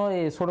আসলে কোনো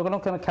ছোট কোনো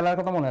খেলার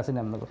কথা মনে আছে না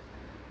আপনাকে?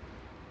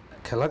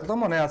 খেলার কথা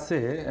মনে আছে।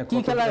 কি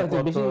খেলা হতো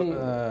বেশি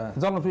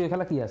জনপ্রিয়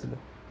খেলা কি আছিল?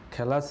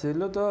 খেলা ছিল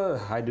তো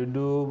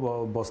হাইডুডু,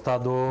 বস্তা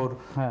দৌড়,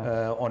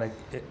 অনেক,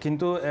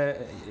 কিন্তু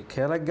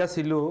খেলা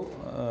ছিল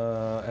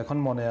এখন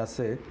মনে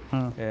আছে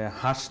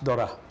হাঁস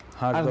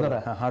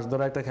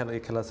ধরা একটা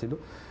খেলা ছিল।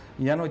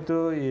 ইয়ান হয়তো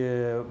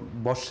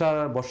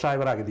বর্ষা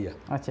এবার আগে দিয়া,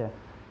 আচ্ছা,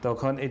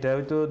 তখন এটা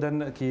হয়তো দেন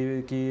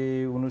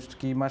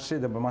কি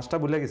মাসটা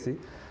ভুলে গেছি।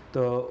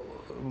 তো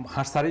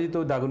হাঁস সারি তো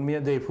দাগুন মিয়া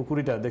যে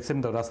পুকুরিটা দেখছেন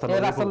তো রাস্তার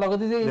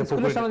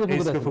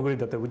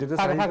পুকুরিটাতে বুঝতে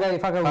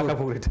ফাঁকা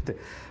পুকুরিটাতে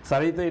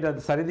সারি, তো এটা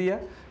সারি দিয়া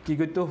কি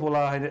করতো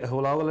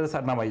হোলা বলে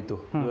নামাইতো,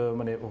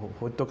 মানে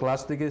হয়তো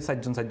ক্লাস থেকে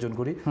 4 জন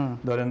করি,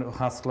 ধরেন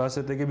হাঁস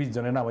ক্লাসে থেকে 20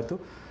 জনে নামাইতো,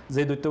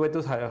 যে দৈত্য পাইতো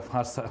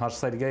হাঁস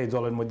সারি গায়ে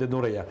জলের মধ্যে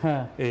দৌড়াইয়া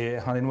এই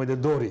হানির মধ্যে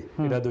দৌড়ি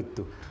এটা দৈত্য।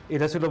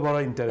 এটা ছিল বড়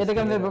ইন্টারেস্ট।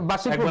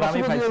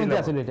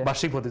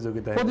 বার্ষিক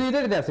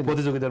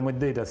প্রতিযোগিতার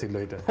মধ্যে এটা ছিল।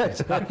 এটা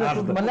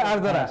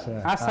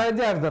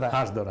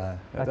হাঁস ধরা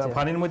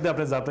পানির মধ্যে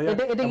আপনি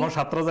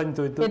সাঁতরা জানতে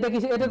হইতো।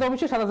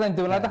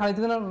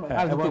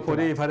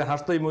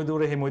 হাঁস তো এই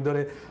মই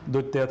ধরে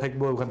দৌড়তে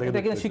থাকবো ওখান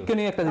থেকে।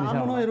 শিক্ষণীয় একটা জিনিস,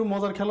 এরকম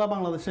মজার খেলা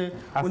বাংলাদেশে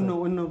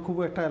অন্য খুব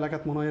একটা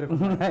এলাকাত মনে হয় এরকম।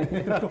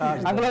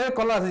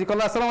 কলা আছে,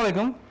 কলা আসসালামু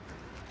আলাইকুম।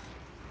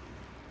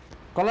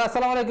 কলা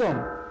আসসালামু আলাইকুম।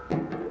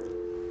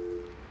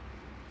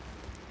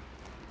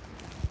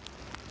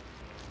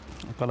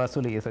 কলা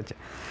চলে গেছে। আচ্ছা,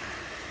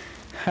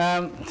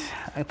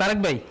 তারেক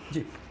ভাই,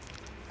 জি,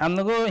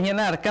 আপনাকে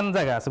হিয়ানা আর কেন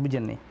জায়গা আছে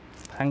বুঝছেন নি?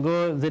 আঙ্গো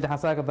যেটা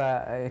হাসা কথা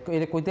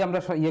এটা কইতে আমরা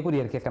ইয়ে করি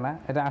আর কি, কেনা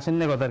এটা আসেন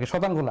না কথা আর কি।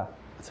 শতানখোলা,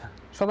 আচ্ছা,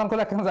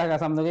 শতানখোলা কেন জায়গা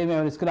আছে আপনাকে এই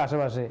মেমোরি স্কুলের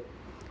আশেপাশে?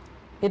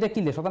 এটা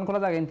কিনলে শতানখোলা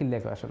জায়গা কিনলে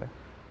আসলে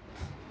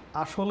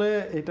আসলে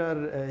এটার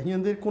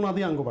হিন্দির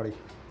কোনাদি আঙ্গো বাড়ি।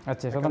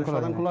 আচ্ছা,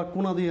 শতানখোলা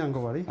কোনাদি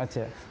আঙ্গো বাড়ি।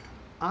 আচ্ছা,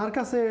 আর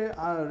কাছে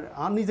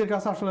আর নিজের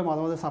কাছে আসলে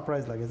মাঝে মাঝে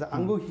সারপ্রাইজ লাগে যে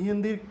আঙ্গো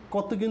হিন্দির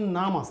কতগুণ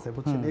নাম আছে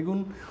বুঝছেন, এগুন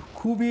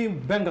খুবই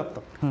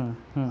ব্যঙ্গাত্মক।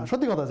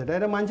 সত্যি কথা যেটা,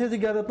 এটা মানছে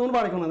জিজ্ঞাসা তোর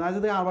বাড়ি কোনো না,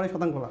 যদি আর বাড়ি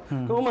শতানখোলা,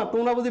 মা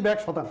তোমরা বুঝি ব্যাগ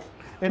শতান,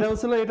 এটা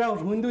হচ্ছিল এটা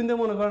হিন্দু হিন্দু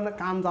মনে করেন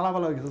কান জ্বালা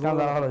ভালো হয়ে গেছে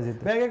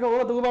ব্যাগ একে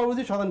ওরা তোকে বাবু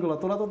বুঝি শতানখোলা,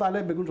 তোরা তো তাহলে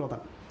বেগুন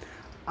শতান।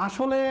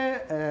 আসলে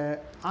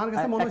আর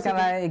কাছে মনে হচ্ছে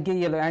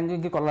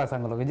কল্লা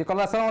আসসালামু আলাইকুম।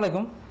 কল্লা আসসালামু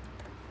আলাইকুম।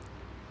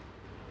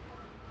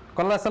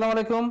 কল্লা আসসালামু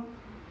আলাইকুম।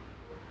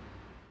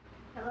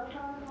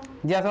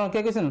 জি আসসালাম, কে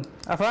কইছেন?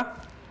 আফা,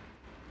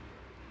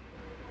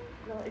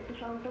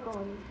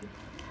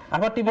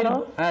 আফা টিভি।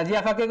 জি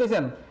আফা, কে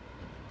কইছেন?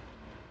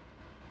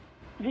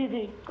 জি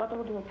জি, কথা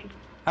বলতে পারছি।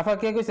 আফা,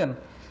 কে কইছেন?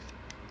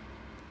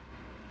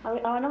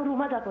 আমার নাম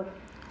রুমা জাফর।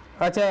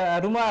 আচ্ছা,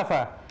 রুমা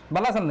আফা,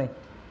 ভালো আছেন নাই?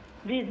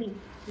 জি জি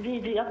জি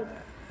জি,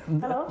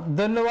 হ্যালো,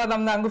 ধন্যবাদ।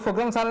 আপনার আঙ্গু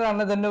প্রোগ্রাম চালার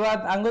আপনার ধন্যবাদ।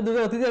 আঙ্গু দুটো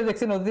অতিথি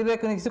দেখছেন, অতিথিরা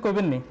কিছু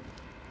কইবেন নি?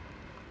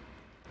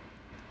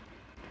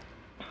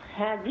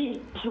 হ্যাঁ জি,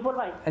 সুপর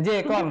ভাই, জি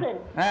কোন?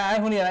 হ্যাঁ, আই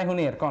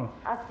শুনি আর কোন।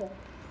 আচ্ছা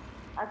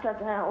আচ্ছা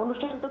আচ্ছা, হ্যাঁ,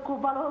 অনুষ্ঠান তো খুব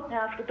ভালো হচ্ছে।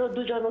 আজকে তো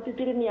দুজন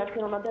অতিথি নিয়ে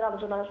আসছেন, ওনাদের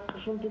আলোচনা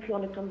শুনতেছি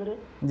অনেকক্ষণ ধরে,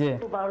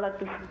 খুব ভালো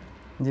লাগতেছে।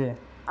 জি,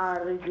 আর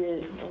এই যে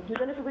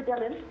দুজনে খুবই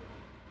ট্যালেন্ট,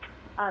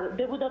 আর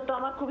দেবুদার তো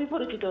আমার খুবই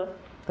পরিচিত,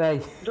 তাই?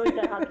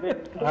 জয়িতার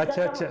হাজবেন্ড।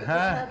 আচ্ছা আচ্ছা,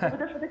 হ্যাঁ,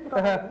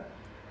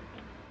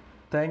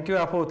 থ্যাংক ইউ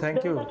আপু, থ্যাংক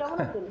ইউ।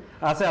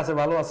 আছে আছে,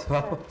 ভালো আছে,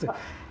 ভালো আছে।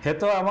 হে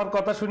তো আমার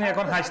কথা শুনি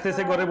এখন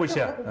হাসতেছে ঘরে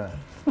বসে।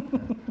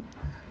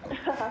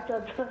 আচ্ছা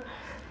আচ্ছা,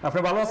 আপনি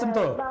ভালো আছেন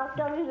তো?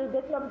 আমি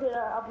দেখলাম যে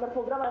আপনার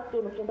প্রোগ্রাম আজকে,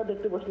 অনুষ্ঠানটা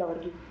দেখতে বসলাম আর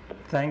কি।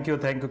 Thank you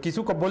thank you. কিছু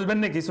বলবেন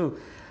না, কিছু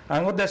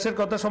আঙ্গুর দেশের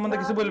কথা সম্বন্ধে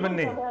কিছু বলবেন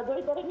না?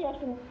 জয়িতারে নিয়ে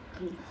আসেন,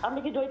 আপনি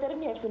কি জয়িতারে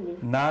নিয়ে আসেন?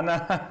 না না,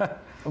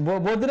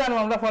 বৌদিন আনবো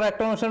আমরা, পরে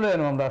একটা অনুষ্ঠান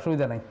আনবো আমরা,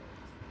 অসুবিধা নাই।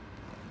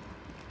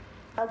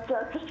 আচ্ছা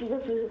আচ্ছা, ঠিক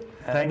আছে।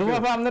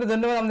 আপনার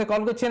ধন্যবাদ, আপনি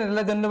কল করছেন,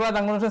 এটা ধন্যবাদ।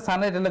 আঙ্গুর অনুষ্ঠান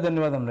সানে, এটা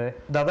ধন্যবাদ। আমরা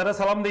দাদারা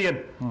সালাম দিয়েন।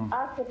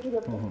 আচ্ছা ঠিক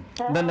আছে,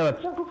 ধন্যবাদ।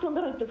 খুব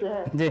সুন্দর হইতেছে।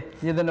 হ্যাঁ জি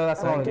জি, ধন্যবাদ।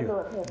 আসসালামু আলাইকুম।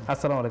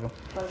 আসসালামু আলাইকুম।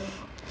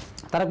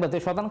 তারেক ভাই,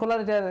 শতানখোলার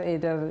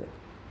এটার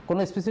কোনো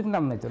স্পেসিফিক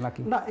নাম নাই তো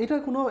নাকি? না,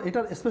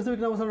 এটার স্পেসিফিক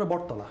নাম হচ্ছে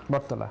বটতলা।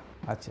 বটতলা,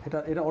 আচ্ছা।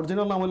 এটা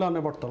অরিজিনাল নাম হলো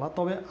আনে বটতলা।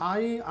 তবে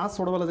আজ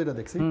ছোটবেলা যেটা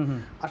দেখছি,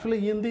 আসলে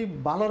হিন্দি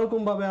ভালো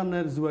রকম ভাবে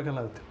আনের জুয়া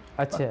খেলা হতো।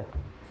 আচ্ছা,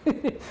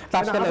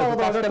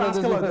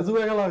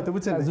 জুয়া খেলা হতো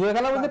বুঝছেন, জুয়া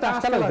খেলা বলতে টাস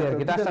খেলা হতো আর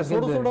কি।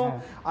 ছোট ছোট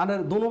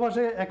আনের দোনো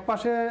পাশে, এক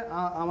পাশে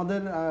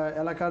আমাদের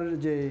এলাকার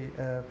যে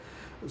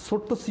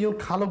ছোট্ট সিয়ন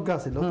খালক গা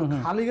ছিল,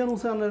 খালি গান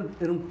উঠে আনের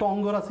এরকম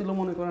টঙ্গরা ছিল,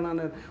 মনে করেন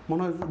আনের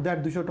মনে হয়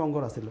 150-200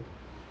 টঙ্গরা ছিল।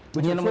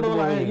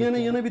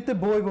 ইয়ে ভিতরে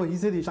বই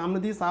হিসে দিই সামনে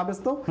দিয়ে চা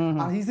ব্যস্ত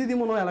আর হিসে দিয়ে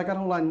মনে হয় এলাকার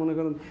লাইন মনে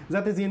করেন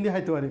যাতে জিএনডি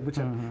হাইতে পারি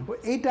বুঝছেন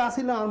এইটা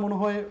আসলে আর মনে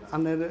হয়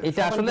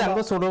এটা আসলে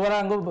আমরা ছোটবেলা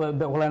আঙ্গ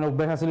লাইন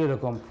অভ্যাস আছিল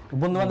এরকম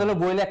বন্ধু বান্ধব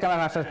বইলে একটা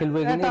আশা খেলবে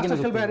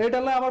এটা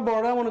আবার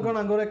বড়রা মনে করেন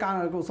আঙ্গরে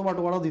সোফা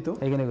টোপাটাও দিত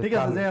ঠিক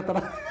আছে যে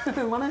তারা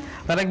মানে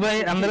তারেক ভাই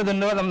আমাদের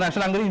ধন্যবাদ আমরা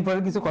আসলে আঙ্গুর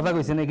ইম্পর্টেন্ট কিছু কথা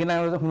কইছেন এখানে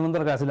হুনমন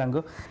দরকার আছিল আঙ্গ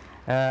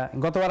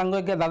গতবার আঙ্গ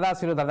দাদা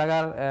ছিল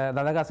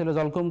দাদাগা ছিল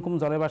জলকুমকুম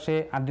জলের পাশে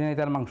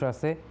আড্ডিনাইতার মাংস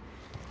আছে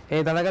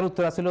এই দাদাগার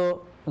উত্তর আছিল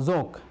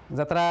জোক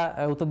যাত্রা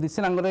উত্তর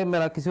দিচ্ছেন আঙ্গরে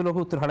মেলা কিছু লোক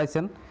উত্তর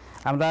হারাইছেন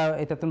আমরা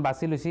এটা তুমি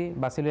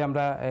বাছি লই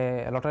আমরা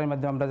লটারির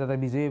মাধ্যমে আমরা যাদের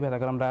বিজয়ী হবে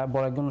তাদের আমরা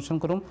বড় এক অনুষ্ঠান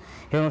করুম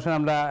এই অনুষ্ঠানে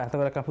আমরা এত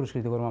করে একটা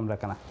পুরস্কৃত করবো আমরা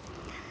কেনা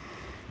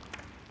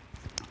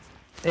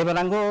এবার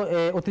আঙ্গ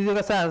অতিথির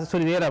কাছে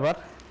চলে দিয়ে আবার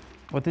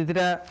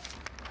অতিথিরা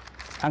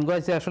আঙ্গ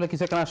আছে আসলে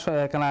কিছু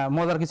কেনা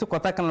মজার কিছু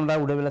কথা কেন আমরা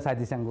উড়ে বেলা চাই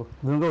দিছি আঙ্গ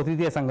দুর্গ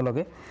অতিথি আছে আঙ্গ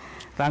লগে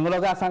আঙ্গ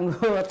লগে আছে আঙ্গ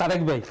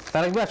তারেক ভাই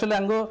আসলে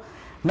আঙ্গ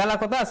মেলা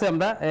কথা আছে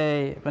আমরা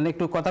এই মানে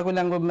একটু কথা কইলে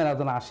আঙ্গ মেলা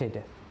তো আসে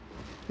এটা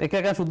একে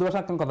একটা শুদ্ধ ভাষা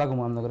একটা কথা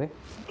কমু আমরা করে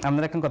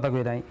আমরা একটা কথা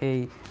কই নাই এই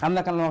আমরা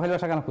কেন নোয়াখালী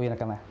ভাষা কেন কই না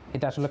কেন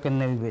এটা আসলে কেন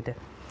নেবে এটা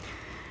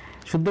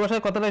শুদ্ধ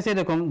ভাষার কথাটা হচ্ছে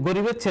এরকম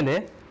গরিবের ছেলে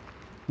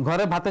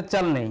ঘরে ভাতের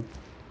চাল নেই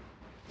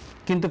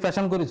কিন্তু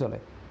ফ্যাশন করে চলে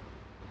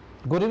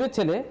গরিবের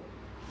ছেলে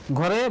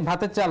ঘরে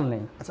ভাতের চাল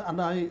নেই আচ্ছা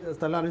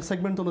তাহলে আমি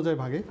সেগমেন্ট অনুযায়ী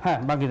ভাগে হ্যাঁ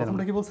ভাগে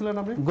আপনি কি বলছিলেন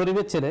আপনি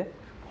গরিবের ছেলে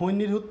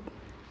হৈনিরুত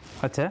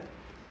আচ্ছা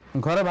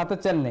ঘরে ভাতের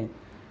চাল নেই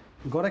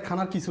ঘরে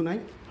খানার কিছু নাই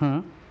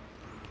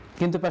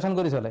কিন্তু ফ্যাশন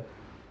করে চলে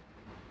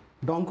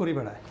ডং করে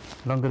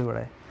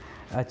বেড়ায়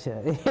আচ্ছা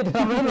এটা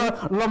আমরা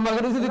লম্বা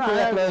করে যদি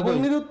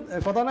হৈনিরুত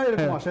কথা না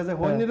এরকম আসে যে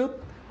হৈনিরুত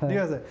ঠিক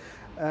আছে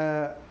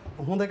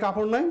হুঁদে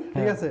কাপড় নাই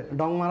ঠিক আছে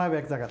ডং মারা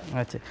এক জায়গা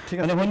আচ্ছা ঠিক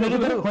আছে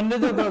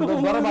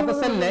ঘরে ভাতের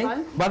চাল নেই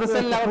ভাতের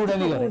চাল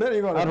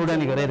আর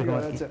উড়ানি করে এরকম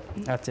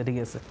আচ্ছা ঠিক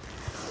আছে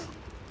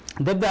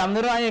দেবদা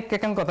আপনারও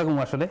কেন কথা কম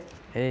আসলে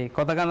এই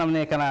কথা কান আপনি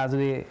কেনা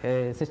যদি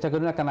চেষ্টা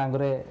করি না কেনা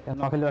করে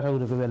নোয়াখালী ভাষা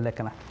উড়ে করবে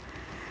কেনা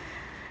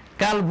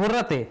কাল ভোর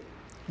রাতে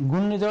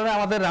ঘূর্ণিঝড়ে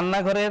আমাদের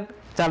রান্নাঘরের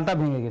চালটা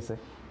ভেঙে গেছে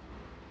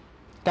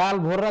কাল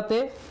ভোর রাতে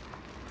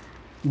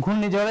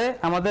ঘূর্ণিঝড়ে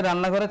আমাদের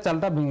রান্নাঘরের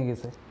চালটা ভেঙে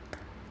গেছে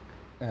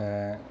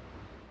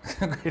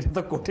এটা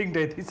তো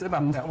কোটিংটাই দিচ্ছে না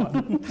আমার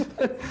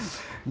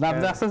নাম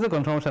আসতে আছে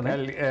কোন সমস্যা নেই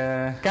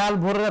কাল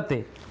ভোর রাতে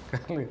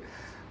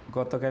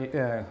গতকাল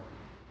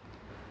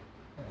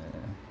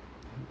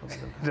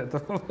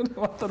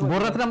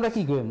ভোর রাতে আমরা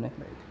কি করি এমনি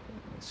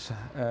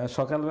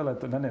সকালবেলা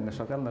তো না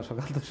সকাল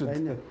তো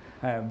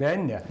হ্যাঁ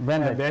ব্যান্ডা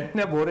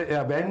ভোরে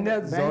ব্যান্ডা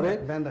জ্বরে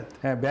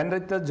হ্যাঁ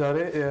ব্যান্ডাটা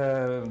জ্বরে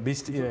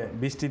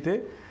বৃষ্টিতে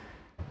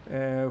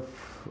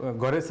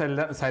ঘরে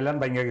সাইলান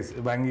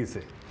ভাঙ্গিয়েছে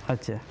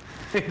আচ্ছা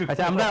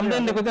আচ্ছা আমরা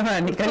কইতে হয়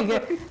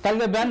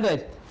কালকে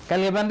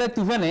ব্যান্ড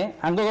তুফানে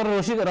আঙ্গ ঘরে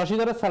রশি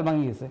করে সাল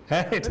ভাঙি গেছে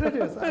হ্যাঁ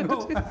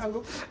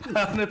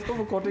আপনি তো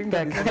কোটিং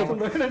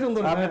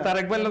আপনি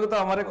তারেকবার লোক তো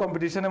আমারে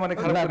কম্পিটিশনে মানে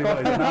খারাপ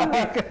করে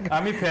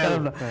আমি ফেল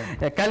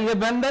কালকে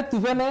ব্যান্ড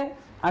তুফানে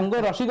আঙ্গ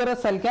রশি করে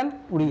সাইলকান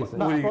উড়ে গেছে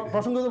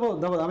প্রসঙ্গ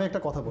দেব আমি একটা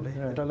কথা বলি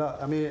এটা হলো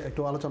আমি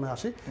একটু আলোচনায়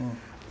আসি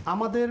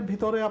আমাদের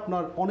ভিতরে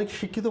আপনার অনেক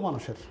শিক্ষিত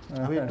মানুষের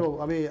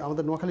আমি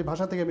আমাদের নোয়াখালী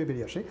ভাষা থেকে আমি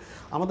বেরিয়ে আসি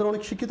আমাদের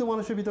অনেক শিক্ষিত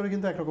মানুষের ভিতরে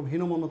কিন্তু একরকম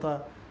হীনমন্যতা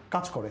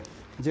কাজ করে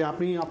যে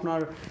আপনি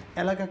আপনার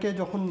এলাকাকে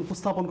যখন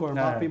উপস্থাপন করেন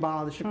বা আপনি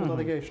বাংলাদেশে কোথা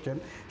থেকে এসছেন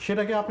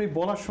সেটাকে আপনি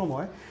বলার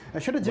সময়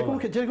সেটা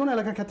যে কোনো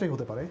এলাকার ক্ষেত্রেই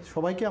হতে পারে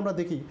সবাইকে আমরা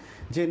দেখি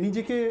যে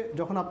নিজেকে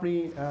যখন আপনি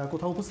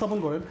কোথাও উপস্থাপন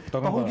করেন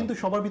তখন কিন্তু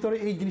সবার ভিতরে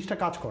এই জিনিসটা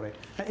কাজ করে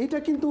এইটা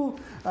কিন্তু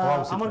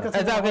আমার কাছে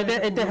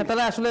এটা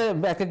হেতারা আসলে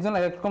এক একজন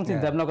এরকম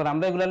চিন্তা ভাবনা করে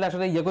আমরা এগুলো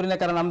আসলে ইয়ে করি না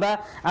কারণ আমরা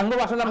আঙ্গ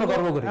ভাষালে আমরা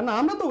গর্ব করি না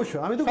আমরা তো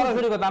অবশ্যই আমি তো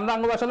সরাসরি কথা আমরা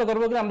আঙ্গ ভাষালে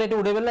গর্ব করি আমরা এটা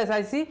উড়ে বেলায়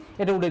চাইছি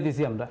এটা উড়ে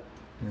দিছি আমরা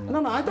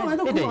না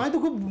আমি তো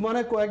খুব মানে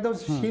একদম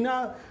সিনা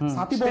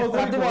সাথী বড়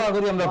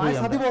করি আমরা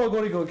সাথী বড়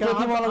করি কেন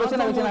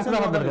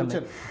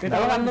এটা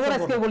আমরা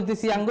আজকে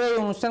বলতেছি আঙ্গ এই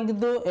অনুষ্ঠান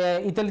কিন্তু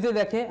ইতালিতে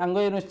দেখে আঙ্গ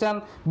এই অনুষ্ঠান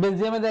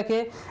বেলজিয়ামে দেখে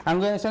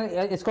আঙ্গ এই অনুষ্ঠান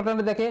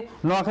স্কটল্যান্ডে দেখে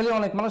নোয়াখালী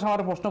অনেক মানুষ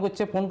আমার প্রশ্ন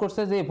করছে ফোন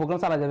করছে যে এই প্রোগ্রাম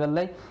চালা যাবে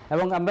লাই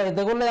এবং আমরা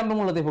এতে করলে আমরা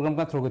মূলত এই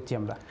প্রোগ্রামটা থ্রো করছি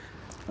আমরা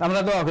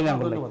দোয়া করি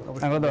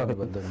আমরা দোয়া করি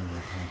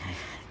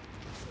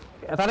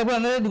তারপরে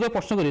আমরা দুটো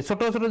প্রশ্ন করি ছোট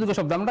ছোট দুটো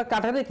শব্দ আমরা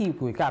কাঠারে কি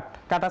কই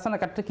কাঠ আছে না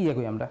কাঠটা কি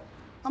কই আমরা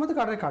তো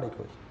কাঠের কাঠই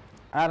কই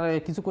আর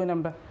কিছু কই না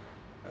আমরা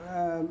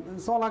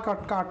চলা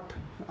কাঠ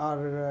আর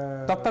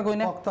তক্তা কই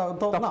না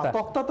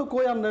তক্তা তো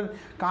কই আপনার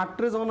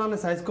কাঠরে যখন আপনি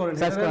সাইজ করেন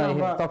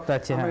তক্তা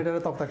আছে আমরা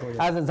এটারে তক্তা কই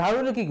আর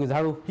ঝাড়ুরে কি কই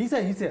ঝাড়ু হিসা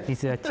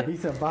আচ্ছা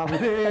হিসা বাবা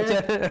রে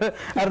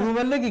আর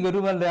রুমালে কি কই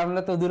রুমালে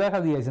আমরা তো দুরা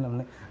খাদি আইছেন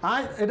আপনি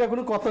এটা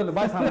কোনো কথা হলো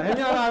ভাই সানা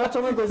আমি আর আগের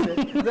সময় কইছে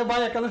যে ভাই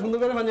একালে সুন্দর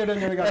করে মানে এটা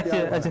নিয়ে গাড়ি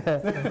আচ্ছা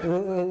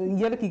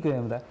ইয়ারে কি কই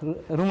আমরা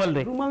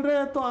রুমাল রে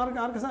তো আর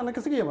কাছে অনেক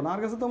কিছু কি হবে না আর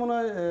কাছে তো মনে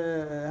হয়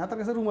হাতের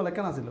কাছে রুমাল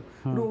কেন ছিল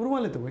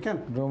রুমালে তো কই কেন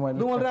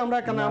রুমাল রে আমরা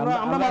কেন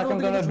আমরা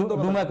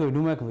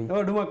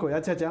ডুমা কই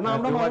আচ্ছা না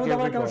আমরা মারবো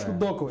আবার কেন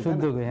শুদ্ধ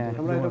কই হ্যাঁ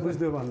আমরা এটা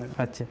বুঝতে পারলাম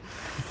আচ্ছা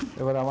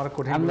এবার আমার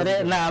কঠিন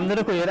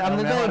আমরা কই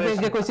আমরা তো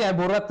কইছি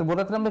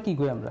বোরাত আমরা কি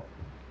কই আমরা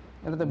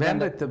এটা তো ব্যান্ড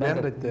রাইতে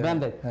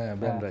হ্যাঁ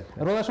ব্যান্ড রাইতে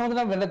রোজার সময় তো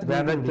ব্যান্ড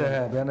রাইতে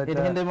হ্যাঁ ব্যান্ড রাইতে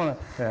এটা কিন্তু মনে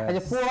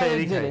আচ্ছা পোড়া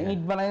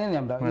ইট বানাই না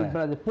আমরা ইট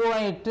বানাই পোড়া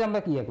ইটটা আমরা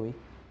কি কই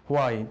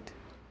হোয়াইট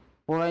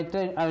পোড়া ইটটা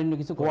আর অন্য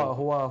কিছু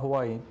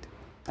হোয়াইট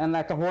আর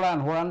একটা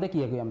হোড়ানটা কি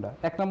কই আমরা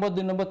 1 নম্বর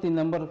 2 নম্বর 3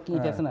 নম্বর কি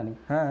ইট আছে না নি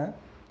হ্যাঁ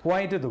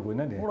হোয়াইটে তো কই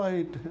না রে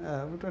হোয়াইট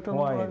এটা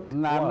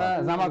না আমরা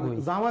জামা কই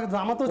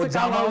জামা তো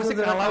জামা হচ্ছে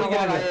কালা হয়ে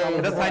গেল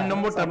এটা 4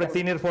 নম্বরটা আমরা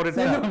 3 এর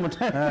পরেটা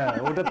হ্যাঁ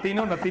ওটা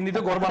 3ও না 3ই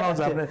তো গড় বানাও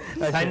যায় আপনি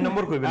 4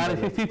 নম্বর কইবেন আর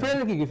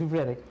ফিফারে কি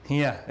ফিফারে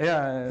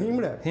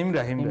হিমরা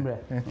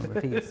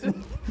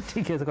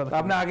ঠিক আছে কথা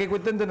আপনি আগে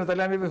কইতেন তো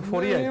তাহলে আমি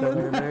ফরি আইতাম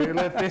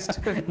এগুলো টেস্ট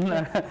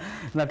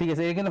না ঠিক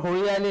আছে এখানে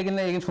হরিয়া আইলে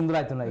এখানে সুন্দর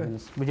আইতো না এখানে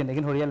বুঝেন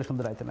এখানে হরিয়া আইলে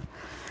সুন্দর আইতো না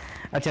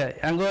আচ্ছা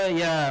আঙ্গো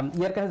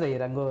ইয়ার কাছে যাই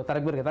আঙ্গো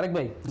তারেক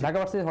ভাই ঢাকা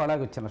ভার্সিটি পড়া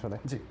করছেন আসলে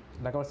জি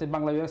ঢাকা ভার্সিটি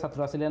বাংলা বিভাগ ছাত্র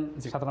ছিলেন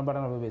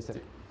 97-92 বেসে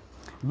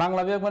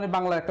বাংলা বিভাগ মানে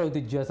বাংলার একটা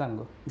ঐতিহ্য আছে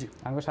আঙ্গো জি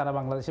আঙ্গো সারা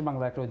বাংলাদেশে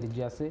বাংলার একটা ঐতিহ্য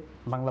আছে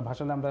বাংলা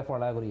ভাষা আমরা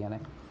পড়া করি এখানে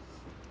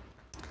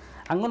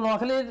আঙ্গো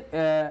নোয়াখালীর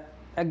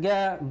একটা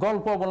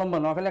গল্প অবলম্বন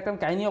নোয়াখালী একটা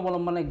কাহিনী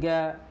অবলম্বন একটা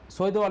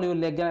সৈয়দ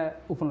আলিউল্লাহ একটা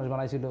উপন্যাস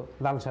বানাইছিল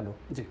লাল সালু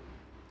জি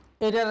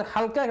এটার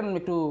হালকা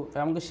একটু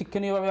আমাকে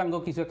শিক্ষণীয়ভাবে আঙ্গ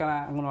কিছু কেনা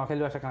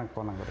নোয়াখালী ভাষা কানেক্ট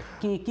করা করে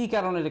কি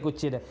কারণে এটা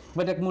করছে এটা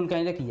বা এটা মূল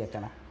কাহিনীটা কি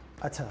কেনা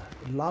আচ্ছা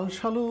লাল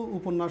সালু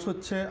উপন্যাস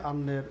হচ্ছে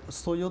আন্নের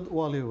সৈয়দ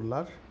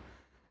ওয়ালিউল্লাহর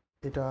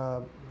এটা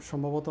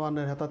সম্ভবত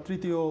আন্নের হেতা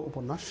 3য়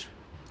উপন্যাস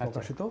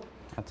প্রকাশিত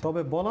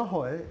তবে বলা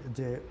হয়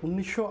যে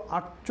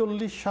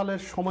 1948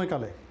 সালের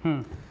সময়কালে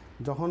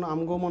যখন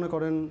আমগো মনে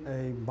করেন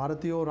এই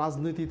ভারতীয়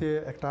রাজনীতিতে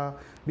একটা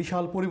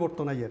বিশাল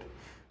পরিবর্তন আইয়ের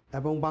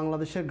এবং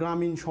বাংলাদেশের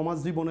গ্রামীণ সমাজ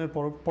জীবনের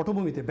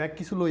পটভূমিতে ব্যাক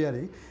কিছু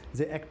লইয়ারই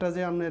যে একটা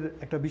যে আন্নের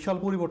একটা বিশাল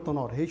পরিবর্তন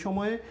হয় এই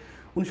সময়ে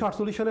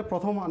 1948 সালে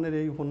প্রথম আন্নের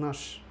এই উপন্যাস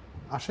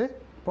আসে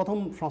প্রথম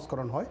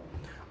সংস্করণ হয়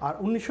আর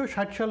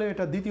 1960 সালে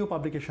এটা দ্বিতীয়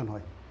পাবলিকেশন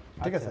হয়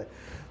ঠিক আছে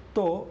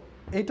তো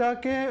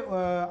এটাকে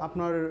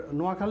আপনার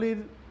নোয়াখালীর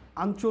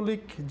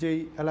আঞ্চলিক যেই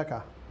এলাকা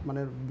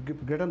মানে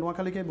গ্রেটার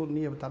নোয়াখালীকে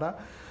নিয়ে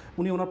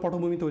উনি ওনার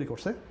পটভূমি তৈরি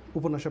করছে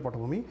উপন্যাসের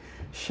পটভূমি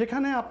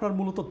সেখানে আপনার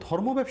মূলত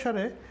ধর্ম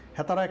ব্যবসারে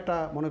হেতারা একটা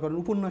মনে করেন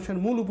উপন্যাসের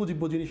মূল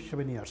উপজীব্য জিনিস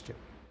হিসেবে নিয়ে আসছে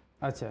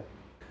আচ্ছা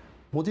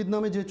মজিদ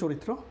নামে যে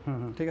চরিত্র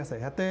ঠিক আছে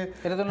হাতে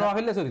এটা তো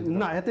নোয়াখালী চরিত্র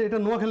না হাতে এটা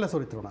নোয়াখালী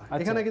চরিত্র না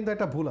এখানে কিন্তু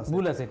একটা ভুল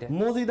আছে এটা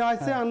মজিদ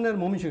আইছে আন্নের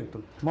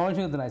মমিনসিংতুন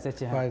আইছে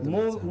আচ্ছা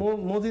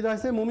মজিদ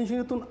আইছে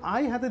মমিনসিংতুন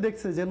আই হাতে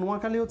দেখছে যে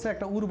নোয়াখালী হচ্ছে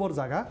একটা উর্বর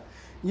জায়গা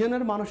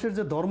ইয়ানের মানুষের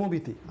যে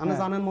ধর্মভীতি আপনি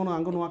জানেন মনে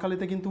আঙ্গ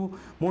নোয়াখালীতে কিন্তু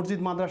মসজিদ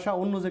মাদ্রাসা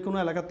অন্য যে কোনো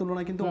এলাকার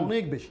তুলনায় কিন্তু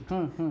অনেক বেশি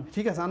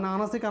ঠিক আছে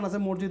আনাসে কানাসে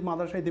মসজিদ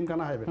মাদ্রাসা ইদিম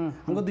কানা হাইবে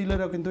আঙ্গ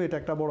দিলেরও কিন্তু এটা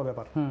একটা বড়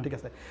ব্যাপার ঠিক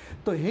আছে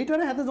তো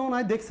সেইটারে হাতে যখন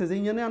আই দেখছে যে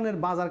ইয়ানে আনের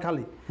বাজার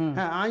খালি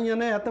হ্যাঁ আই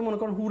ইয়ানে হাতে মনে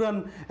করেন হুরান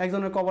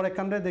একজনের কবর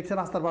একখানে দেখছে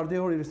রাস্তার পার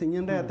দিয়ে হরি রয়েছে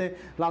ইয়ানরে হাতে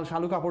লাল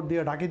শালু কাপড়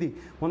দিয়ে ঢাকি দিই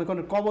মনে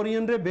করেন কবর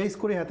ইয়ানরে বেস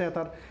করে হাতে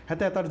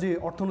হাতে যে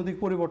অর্থনৈতিক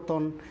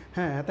পরিবর্তন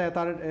হ্যাঁ হাতে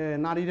তার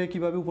নারীরে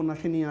কিভাবে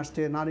উপন্যাসে নিয়ে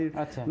আসছে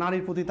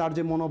নারীর প্রতি তার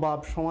যে মনোভাব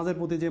সমাজের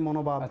প্রতি যে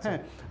মনোভাব হ্যাঁ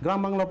গ্রাম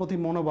বাংলার প্রতি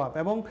মনোভাব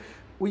এবং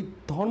ওই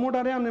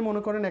ধর্মটারে আপনি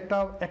মনে করেন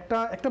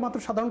একটা মাত্র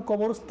সাধারণ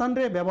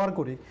কবরস্থানরে ব্যবহার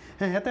করে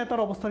হ্যাঁ হাতে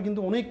তার অবস্থার কিন্তু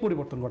অনেক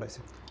পরিবর্তন ঘটাইছে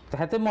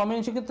হাতে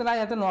ময়মনসিংহে নাই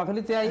হাতে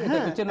নোয়াখালীতে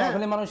হচ্ছে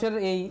নোয়াখালী মানুষের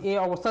এই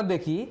অবস্থা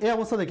দেখি হ্যাঁ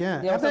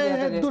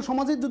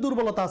সমাজের যে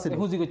দুর্বলতা আছে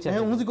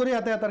হুজি করে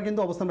হাতে তার কিন্তু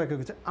অবস্থান ব্যাখ্যা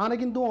করছে আরে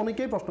কিন্তু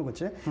অনেকেই প্রশ্ন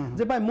করছে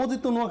যে ভাই মসজিদ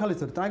তো নোয়াখালী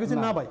চরিত্র আমি বলছি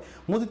না ভাই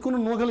মসজিদ কোনো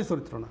নোয়াখালী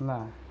চরিত্র না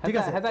ঠিক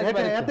আছে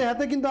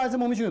হাতে কিন্তু আছে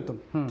ময়মনসিংহ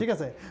ঠিক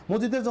আছে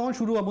মসজিদের যখন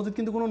শুরু হয় মসজিদ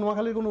কিন্তু কোনো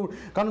নোয়াখালীর কোনো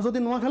কারণ যদি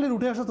নোয়াখালীর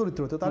উঠে আসা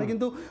চরিত্র হতো তাহলে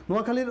কিন্তু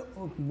নোয়াখালীর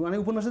মানে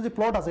উপন্যাসের যে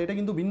প্লট আছে এটা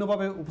কিন্তু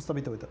ভিন্নভাবে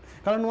উপস্থাপিত হতো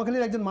কারণ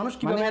নোয়াখালীর একজন মানুষ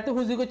কি মানে এত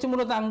হুজি করছে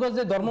মূলত আঙ্গ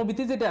যে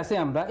ধর্মভীতি যেটা আছে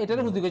আমরা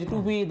এটারে হুজি করছে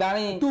টুপি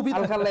দাড়ি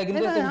আলখাল্লা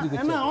কিন্তু এত হুজি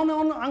করছে না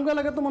আঙ্গ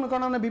এলাকা তো মনে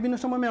করেন বিভিন্ন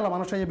সময় মেলা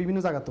মানুষ আইয়ে বিভিন্ন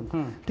জায়গা তো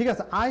ঠিক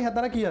আছে আই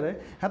হেতারা কি আরে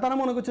হেতারা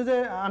মনে করছে যে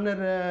আনের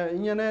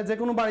ইয়ানে যে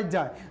কোনো বাড়ি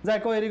যায়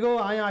কই এরিগো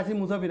আই আইছি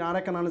মুসাফির আর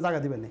একটা জায়গা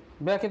দিবেন না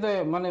ব্যাকে তো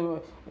মানে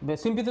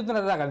সিম্পিতে তো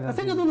জায়গা দেন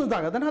সেটা তো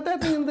জায়গা দেন হাতে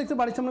দেখছে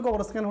বাড়ির সামনে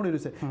কবরস্থান হয়ে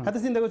রয়েছে হাতে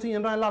চিন্তা করছে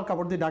ইয়ানরা লাল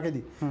কাপড় দিয়ে ঢাকে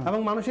দিই এবং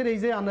মানুষের এই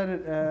যে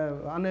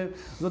আনের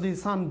যদি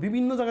সান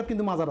বিভিন্ন জায়গায়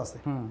কিন্তু মাজার আছে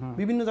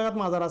বিভিন্ন জায়গায়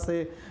মাজার আছে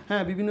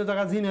হ্যাঁ বিভিন্ন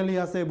জায়গায় জিনালি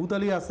আছে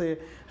বুতালি আছে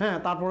হ্যাঁ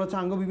তারপর হচ্ছে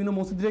আঙ্গ বিভিন্ন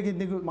মসজিদে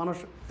কিন্তু মানুষ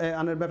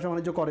আনের ব্যবসা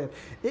বাণিজ্য করে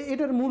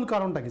এটার মূল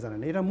কারণটা কি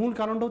জানেন এটার মূল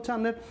কারণটা হচ্ছে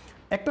আনের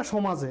একটা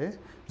সমাজে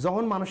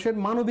যখন মানুষের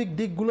মানবিক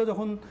দিকগুলো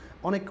যখন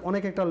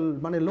অনেক একটা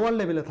মানে লোয়ার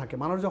লেভেলে থাকে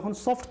মানুষ যখন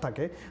সফট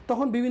থাকে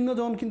তখন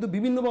জন কিন্তু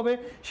বিভিন্নভাবে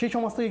সেই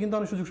সমাজ থেকে কিন্তু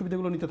অনেক সুযোগ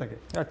সুবিধাগুলো নিতে থাকে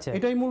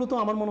এটাই মূলত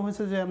আমার মনে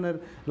হয়েছে যে আপনার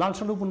লাল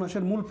সালু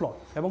উপন্যাসের মূল প্লট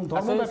এবং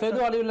সৈয়দ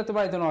আলিউল্লাহ তো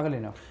বাড়িতে নোয়াখালী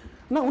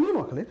না উনি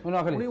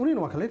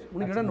নোয়াখালীর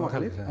উনি গ্রেটার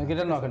নোয়াখালীর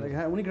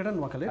হ্যাঁ উনি গ্রেটার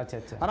নোয়াখালীর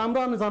আর আমরা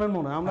জানেন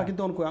মনে হয় আমরা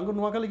কিন্তু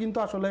নোয়াখালী কিন্তু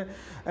আসলে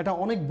এটা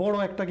অনেক বড়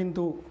একটা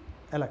কিন্তু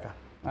এলাকা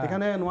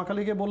এখানে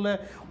নোয়াখালীকে বললে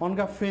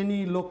অনগা ফেনী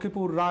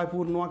লক্ষ্মীপুর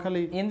রায়পুর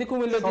নোয়াখালী ইন্দি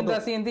কুমিল্লা জিন্দা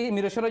আছে ইন্দি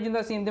মিরসরা জিন্দা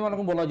আছে ইন্দি মানে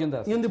বলা জিন্দা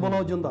আছে ইন্দি বলা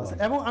জিন্দা আছে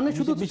এবং আমি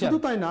শুধু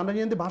তাই না আমরা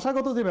ইন্দি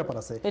ভাষাগত যে ব্যাপার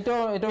আছে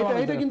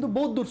এটা কিন্তু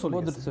বহুত দূর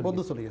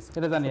চলে গেছে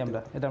এটা জানি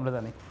আমরা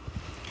জানি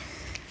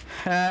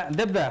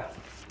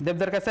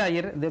দেবদার কাছে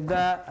আইয়ের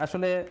দেবদা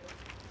আসলে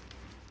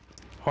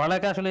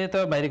হড়াকে আসলে তো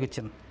বাইরে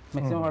করছেন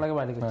ম্যাক্সিমাম হড়াকে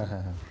বাইরে করছেন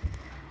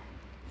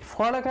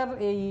পড়ালেখার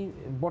এই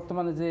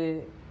বর্তমানে যে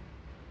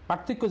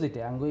পার্থক্য যেটা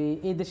আঙ্গু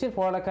এই দেশের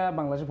পড়ালেখা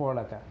বাংলাদেশের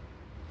পড়ালেখা,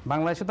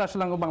 বাংলাদেশে তো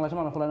আসলে বাংলাদেশে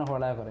মানুষ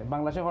পড়ালেখা করে,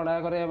 বাংলাদেশে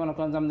পড়ালেখা করে মনে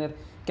করেন যে আমাদের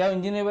কেউ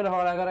ইঞ্জিনিয়ার বেলে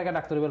পড়ালেখা করে, কেউ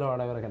ডাক্তার বেলে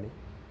পড়ালেখা করে খালি,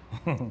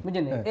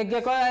 বুঝলেন? একে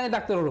কয়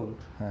ডাক্তার হরুম,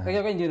 একে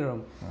কয় ইঞ্জিনিয়ার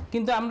হরুম।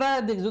 কিন্তু আমরা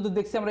যদি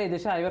দেখছি আমরা এই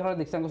দেশে আইবার পরে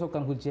দেখছি চোখ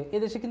কান খুলছে,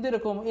 এদেশে কিন্তু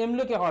এরকম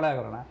এমনিকে পড়ালেখা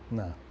করে না,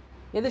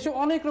 এদেশে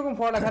অনেক রকম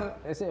পড়ালেখার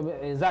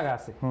জায়গা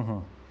আছে।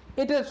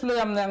 এটা আসলে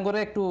আমরা আঙ্গরে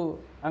একটু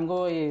আঙ্গ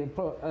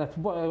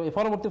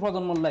পরবর্তী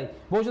প্রজন্ম লাই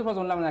ভবিষ্যৎ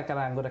প্রজন্ম আমরা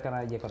কেনা আঙ্গরে কেনা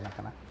ইয়ে করে না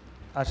কেনা।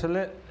 আসলে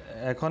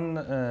এখন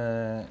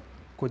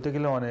কইতে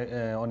গেলে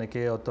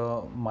অনেকে অত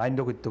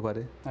মাইন্ডও করতে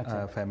পারে,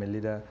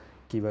 ফ্যামিলিরা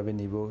কিভাবে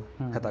নিব,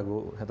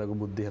 হেতাগো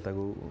বুদ্ধি,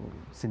 হেতাগো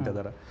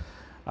চিন্তাধারা।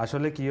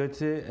 আসলে কি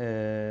হচ্ছে,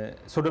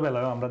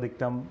 ছোটবেলায় আমরা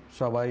দেখতাম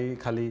সবাই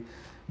খালি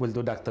বলতো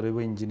ডাক্তার হইব,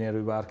 ইঞ্জিনিয়ার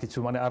হইব, আর কিছু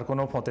মানে আর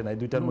কোনো পথে নাই,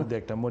 দুইটার মধ্যে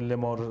একটা, মরলে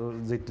মর,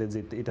 জিতলে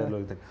জিত, এটা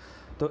লগে থাকে।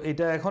 তো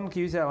এটা এখন কি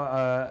হয়েছে,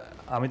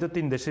 আমি তো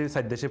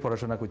 4 দেশে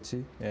পড়াশোনা করছি,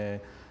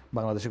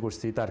 বাংলাদেশে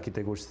করছি,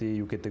 টার্কিতে করছি,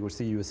 ইউকেতে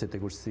করছি, ইউএসএতে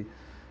করছি।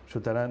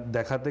 সুতরাং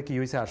দেখাতে কি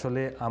হয়েছে,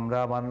 আসলে আমরা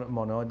আমার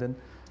মনে হয় দেন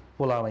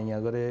পোলা মাইয়া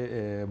করে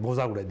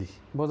বোঝা উড়াই দিই,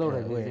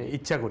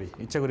 ইচ্ছা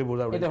করি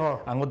বোঝা উড়াই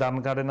আঙ্গো ধান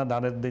কাটে না,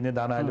 ধানের দিনে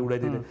ধান আইলে উড়াই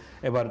দিলে,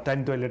 এবার টাইম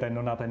টইলে টাইম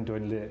না টাইম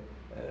টইলে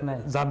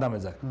যার নামে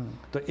যাক।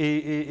 তো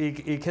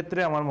এই ক্ষেত্রে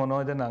আমার মনে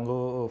হয় যে আঙ্গো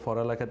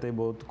পড়ালেখাতে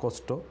বহুত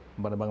কষ্ট,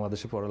 মানে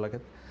বাংলাদেশে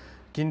পড়ালেখাতে।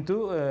 কিন্তু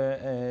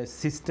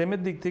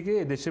সিস্টেমের দিক থেকে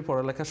এদেশের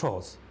পড়ালেখা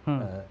সহজ,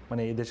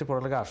 মানে এই দেশের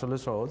পড়ালেখা আসলে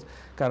সহজ।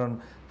 কারণ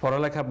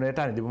পড়ালেখা আপনি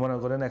টানি দিব, মনে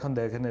করেন এখন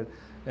দেখেন,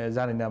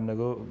 জানি না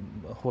আপনাকে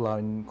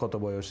হোলাইন কত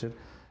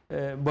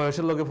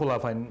বয়সের লগে ফোলা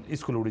ফাইন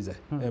স্কুলে উড়ি যায়,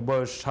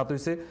 বয়স 7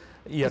 হয়েছে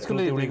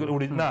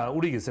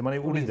উড়ি গেছে, মানে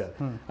উড়ি যায়।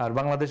 আর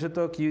বাংলাদেশে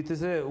তো কি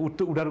হইতেছে,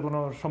 উঠার কোনো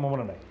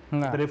সম্ভাবনা নাই,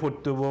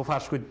 পড়তে হইব,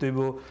 ফাঁস করতে হইব,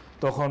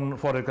 তখন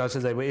পরের ক্লাসে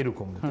যাইবো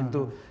এরকম। কিন্তু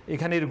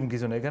এখানে এরকম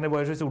কিছু না, এখানে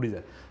বয়স হয়েছে উড়ি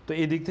যায়। তো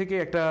এই দিক থেকে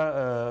একটা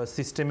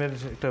সিস্টেমের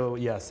একটা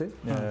ইয়ে আছে,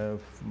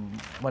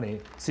 মানে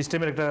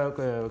সিস্টেমের একটা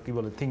কি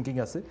বলে থিঙ্কিং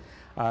আছে।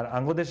 আর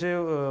আঙ্গদেশে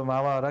মা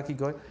বাবারা কি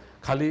কয়,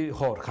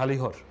 খালি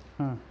হর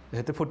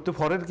হেতে পড়তে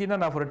ফরের কিনা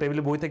না পড়ে,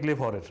 টেবিলে বই থাকলে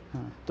ফরের।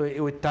 তো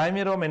ওই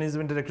টাইমেরও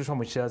ম্যানেজমেন্টের একটু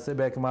সমস্যা আছে,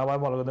 ব্যাক মা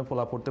বাবা মনে করেন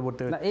পোলা পড়তে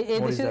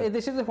এই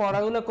দেশে যে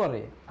পড়াগুলো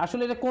করে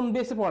আসলে এটা কোন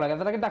বেসে পড়ালেখা,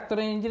 তারা ডাক্তার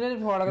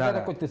ইঞ্জিনিয়ার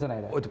পড়ালেখা করতেছে না,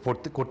 ওই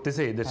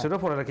করতেছে এই দেশেরও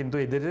পড়ালেখা, কিন্তু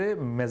এদের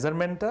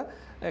মেজারমেন্টটা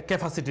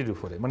ক্যাপাসিটির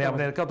উপরে, মানে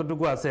আপনার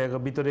কতটুকু আছে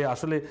ভিতরে।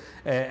 আসলে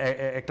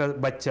একটা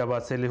বাচ্চা বা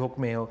ছেলে হোক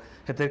মেয়ে হোক,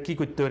 হেতে কি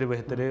করতে পারবে,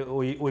 হেতে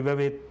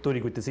ওইভাবে তৈরি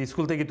করতেছে,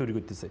 স্কুল থেকে তৈরি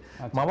করতেছে,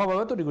 মা বাবা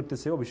তৈরি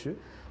করতেছে অবশ্যই।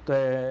 তো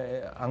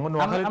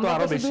নোয়াখালী তো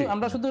আরো বেশি।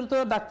 আমরা শুধু তো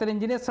ডাক্তার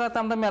ইঞ্জিনিয়ার ছাড়া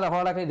আমরা মেলা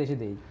পড়ালেখাই দেশে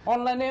দিই,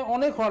 অনলাইনে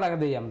অনেক পড়ালেখা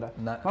দিই আমরা,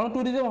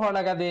 ট্যুরিজম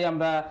পড়ালেখা দিই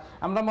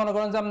আমরা মনে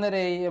করেন যে আপনার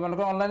এই মনে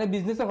করেন অনলাইনে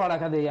বিজনেসে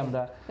পড়ালেখা দিই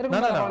আমরা, এরকম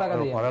পড়ালেখা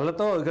দিই। পড়ালে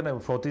তো এখানে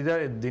প্রতিটা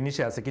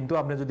জিনিসে আছে, কিন্তু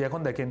আপনি যদি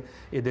এখন দেখেন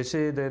এদেশে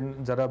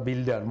যারা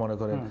বিল্ডার মনে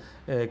করেন,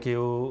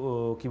 কেউ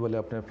কি বলে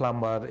আপনার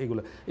প্লাম্বার,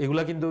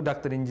 এগুলা কিন্তু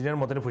ডাক্তার ইঞ্জিনিয়ার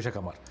মতন পয়সা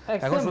কামার।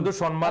 এখন শুধু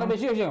সম্মান,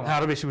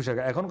 আরো বেশি পয়সা,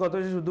 এখন কত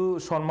শুধু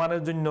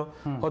সম্মানের জন্য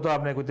হয়তো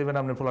আপনি করতে পারেন,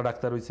 আপনার পোলা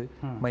ডাক্তার হয়েছে,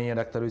 মাইয়া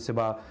ডাক্তার হয়েছে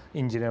বা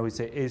ইঞ্জিনিয়ার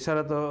হয়েছে,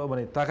 এছাড়া তো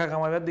মানে টাকা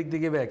কামাবার দিক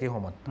থেকে একই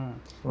সমান,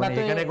 মানে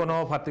এখানে কোনো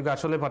পার্থক্য,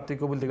 আসলে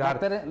পার্থক্য বলতে আর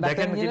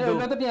দেখেন কিন্তু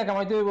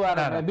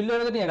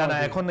না,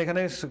 এখন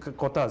এখানে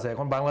কথা আছে,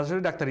 এখন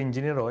বাংলাদেশের ডাক্তার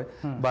ইঞ্জিনিয়ার হয়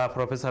বা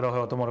প্রফেসর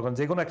হয়, অত মনে করেন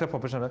যে কোনো একটা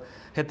প্রফেশন,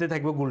 হেতে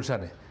থাকবো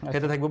গুলশানে,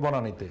 হেতে থাকবো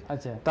বনানীতে,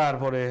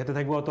 তারপরে হেতে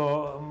থাকবো অত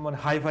মানে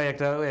হাইফাই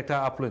একটা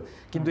আপলোড।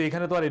 কিন্তু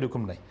এখানে তো আর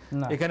এরকম নাই,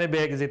 এখানে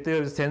ব্যাগ যেতে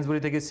সেন্সবুরি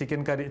থেকে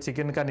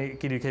চিকেন কানি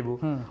কিরি খাইবো,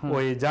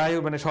 ওই যাই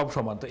মানে সব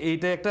সমান। তো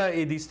এইটা একটা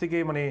এই দিক থেকে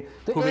মানে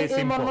খুবই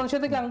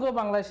সিম্পল।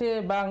 বাংলাদেশে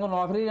বা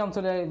নোয়াখালী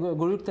অঞ্চলে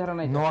গড়ে উঠতে হারা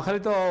নাই, নোয়াখালী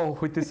তো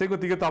হইতেছে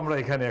গতিকে, তো আমরা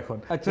এখানে এখন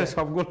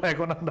সবগুলো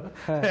এখন আমরা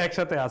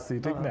একসাথে আছি,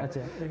 ঠিক না?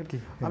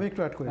 আমি একটু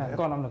অ্যাড করি,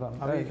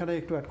 আমি এখানে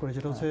একটু অ্যাড করি,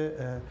 যেটা হচ্ছে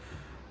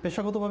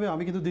পেশাগতভাবে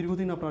আমি কিন্তু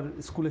দীর্ঘদিন আপনার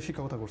স্কুলে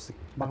শিক্ষকতা করছি,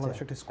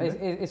 বাংলাদেশের একটা স্কুলে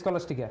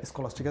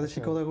স্কলাস্টিকাতে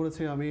শিক্ষকতা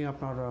করেছি আমি।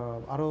 আপনার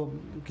আরও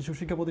কিছু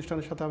শিক্ষা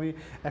প্রতিষ্ঠানের সাথে আমি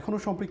এখনও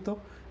সম্পৃক্ত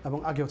এবং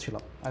আগেও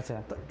ছিলাম। আচ্ছা,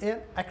 তো এর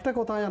একটা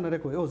কথা আমি আনারে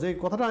কই, যে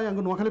কথাটা আমি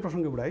আঙ্গু নোয়াখালী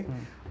প্রসঙ্গে উড়াই,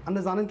 আপনি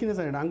জানেন কিনা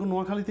জানেন, আঙ্গু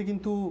নোয়াখালীতে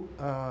কিন্তু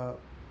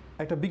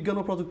একটা বিজ্ঞান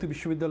ও প্রযুক্তি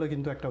বিশ্ববিদ্যালয়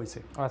কিন্তু একটা হয়েছে,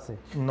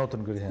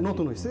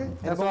 নতুন হয়েছে,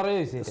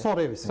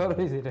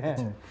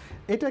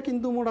 এটা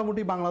কিন্তু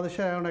মোটামুটি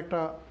বাংলাদেশের এখন একটা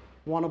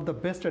one of the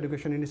best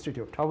education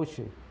institute.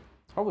 অবশ্যই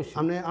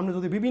আপনি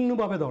যদি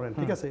বিভিন্নভাবে ধরেন,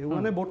 ঠিক আছে,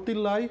 ওখানে ভর্তির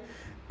লাই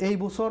এই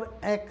বছর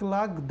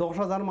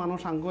 1,10,000 মানুষ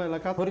আঙ্গ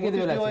এলাকা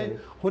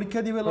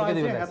পরীক্ষা দিবে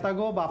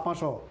হেতাগো বাপা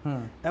সহ,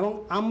 এবং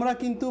আমরা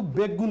কিন্তু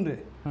বেগুন রে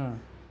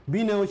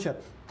বিনা পয়সা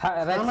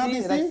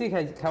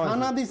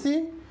খানা দিছি,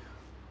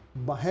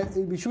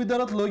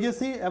 বিশ্ববিদ্যালয়ত লই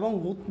গেছি এবং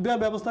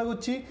ব্যবস্থা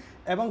করছি,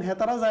 এবং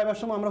হেতারা যাইবার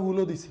সময় আমরা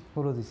হুলো দিছি।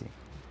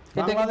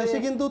 বাংলাদেশে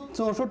কিন্তু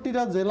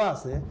 64টা জেলা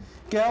আছে,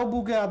 কেউ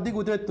বুকে আর্ধেক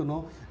উঠে না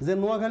যে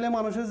নোয়াখালী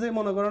মানুষের যে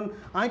মনে করেন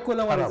আই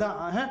কইলে মারে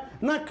হ্যাঁ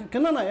না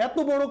কেন না এত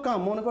বড় কাম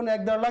মনে করেন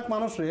 1-1.5 লাখ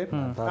মানুষে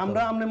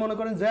আমরা আপনি মনে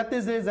করেন যাতে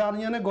যে যার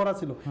ইয়ানে গড়া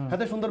ছিল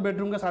এত সুন্দর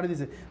বেডরুমকে ছাড়ি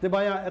দিছে যে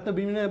ভাই এত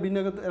বিভিন্ন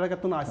এলাকার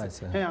তো না আছে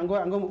হ্যাঁ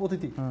আঙ্গ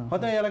অতিথি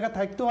হয়তো এই এলাকা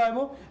থাকতেও আইব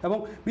এবং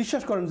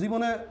বিশ্বাস করেন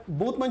জীবনে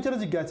বহুত মানুষের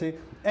জিজ্ঞাসা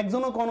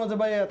একজনও কোনো যে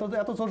ভাই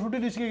এত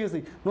 64 ডিস্ট্রিক্টে গেছি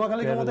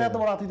নোয়াখালীর মতো এত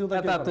বড় আতিথ্যতা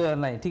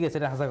নাই। ঠিক আছে,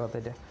 এটা হাসা কথা।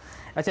 এটা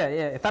আচ্ছা,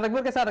 তারেক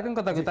ভাইয়ের কাছে আরেকটা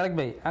কথা কি, তারেক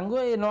ভাই আঙ্গো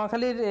এই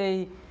নোয়াখালীর এই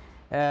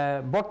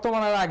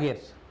বর্তমান আর আগের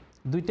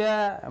দুইটা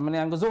মানে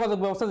আঙ্গো যোগাযোগ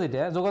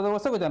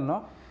ব্যবস্থা কইতাম না,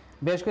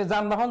 বিশেষ করে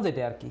যানবাহন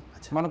যেটা আর কি,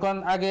 মনে করেন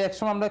আগে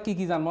একসময় আমরা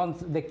কি যানবাহন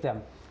দেখতাম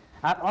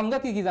আর অন্ধা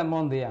কি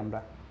যানবাহন দিয়ে আমরা।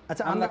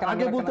 আচ্ছা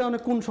আগে বলতে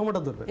অনেক কোন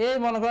সময়টা ধরবে? এই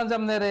মনে করেন যে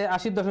আপনার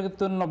 80 দশকের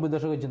তো 90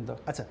 দশক পর্যন্ত।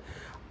 আচ্ছা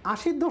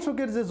 80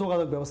 দশকের যে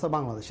যোগাযোগ ব্যবস্থা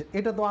বাংলাদেশে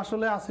এটা তো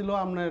আসলে আসিল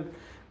আপনার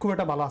খুব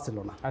একটা ভালো আসিল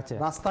না।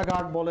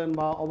 রাস্তাঘাট বলেন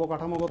বা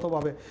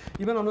অবকাঠামোগতভাবে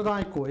ইভেন আমরা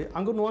কই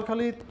আঙ্গো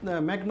নোয়াখালী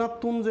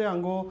মেঘনাতুন যে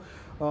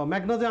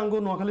মেঘনা যে আঙ্গো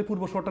নোয়াখালী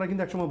পূর্ব শহরটা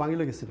কিন্তু একসময় ভাঙি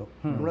লেগেছিল,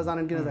 আমরা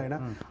জানেন কিনা জানি না।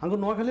 আঙ্গো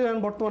নোয়াখালী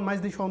বর্তমান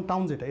মাইজদি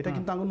টাউন যেটা এটা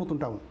কিন্তু আঙ্গো নতুন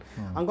টাউন,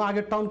 আঙ্গো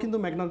আগের টাউন কিন্তু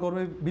মেঘনার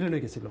গর্ভে বিলীন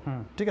হয়ে গেছিল।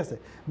 ঠিক আছে,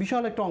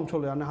 বিশাল একটা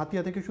অঞ্চলে মানে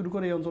হাতিয়া থেকে শুরু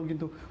করে এই অঞ্চল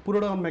কিন্তু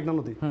পুরোটা মেঘনা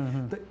নদী।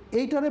 তো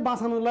এইটারে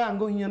বাঁচানোর লাই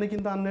আঙ্গো হিয়ানে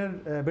কিন্তু আন্নের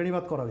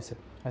বেড়িবাদ করা হয়েছে।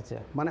 আচ্ছা,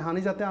 মানে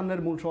হানি যাতে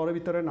আন্নের মূল শহরের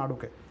ভিতরে না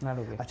ঢুকে।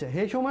 আচ্ছা,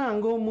 সেই সময়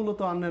আঙ্গো মূলত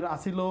আন্নের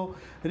আসিল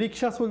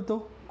রিক্সা চলতো,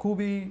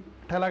 খুবই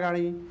ঠেলা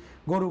গাড়ি,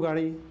 গরু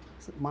গাড়ি,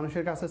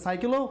 মানুষের কাছে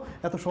সাইকেলও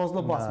এত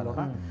সহজলভ্য আসছিল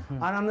না।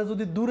 আর আপনি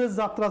যদি দূরের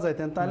যাত্রা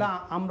যাইতেন তাহলে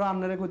আমরা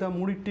আপনারা কইতাম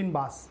মুড়ির টিন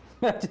বাস।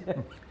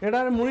 এটা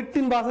মুড়ির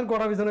টিন বাসের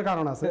করার পিছনে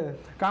কারণ আছে,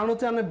 কারণ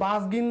হচ্ছে আপনি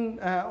বাস গিন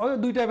ওই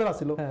দুই টাইপের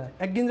আসছিল,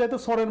 একদিন যাইতো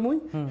সরের মুই,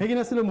 হেগিন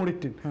আসছিল মুড়ির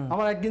টিন,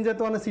 আমার একদিন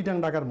যাইতো মানে সিটাং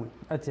ঢাকার মুই।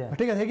 আচ্ছা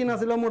ঠিক আছে, হেগিন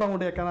আসছিল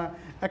মোটামুটি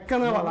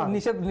একখানা বালা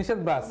নিষেধ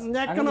বাস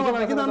একখানা বালা,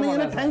 কিন্তু আপনি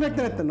এখানে ঠ্যাং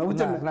রাখতে পারতেন না,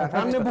 বুঝছেন?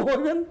 আপনি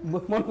বইবেন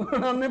মনে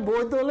করেন আপনি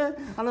বইতে হলে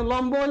আপনি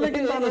লম্বা হলে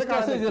কিন্তু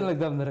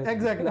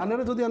এক্স্যাক্টলি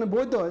আপনারা যদি আপনি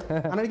বইতে হয়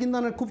আপনার কিন্তু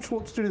আপনার খুব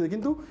স্ট্রিট,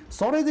 কিন্তু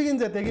সরে যেদিন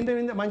যেতে কিন্তু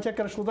মানুষ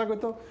একটা সোজা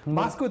কইতো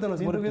বাস কইতো না,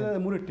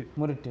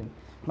 মুড়ির টিন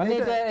মানে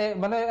এটা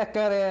মানে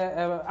একেবারে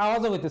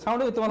আওয়াজও হইতে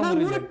সাউন্ড হইতে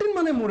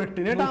মানে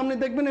মুরেটিন এটা আপনি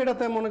দেখবেন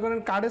এটাতে মনে করেন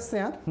কার্ডের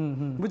শেয়ার,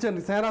 বুঝছেন?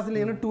 শেয়ার আসলে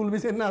এনে টুল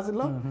বিছেন না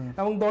আসলো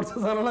এবং দরজা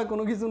জানালা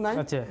কোনো কিছু নাই।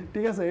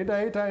 ঠিক আছে,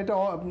 এটা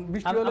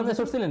বৃষ্টি হলে আপনি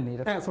সরছিলেন নি?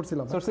 হ্যাঁ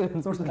সরছিলাম।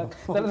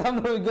 তাহলে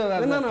আমরা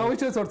না না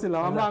অবশ্যই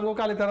সরছিলাম আমরা আঙ্গো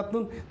কালী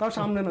তারাতুন তার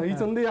সামনে নয়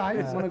ইচন দিয়ে আই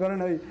মনে করেন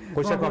ওই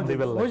পয়সা কম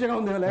দিবেল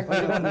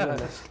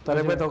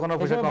তাহলে ভাই তখন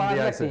পয়সা কম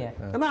দিয়ে আছে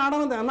না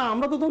আড়ানো না,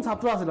 আমরা তো তখন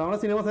ছাত্র ছিলাম, আমরা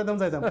সিনেমা চাইতাম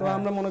তো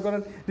আমরা মনে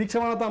করেন রিকশা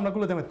ভাড়া তো আমরা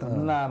কুলাতে পারতাম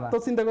না, তো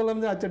চিন্তা করলাম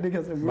যে আচ্ছা ঠিক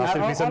আছে।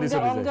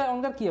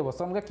 অঙ্গার কি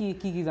অবস্থা, আমরা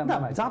কি জানা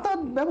নাই?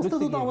 যাতায়াত ব্যবস্থা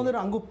তো আমাদের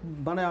আঙ্গু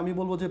মানে আমি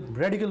বলবো যে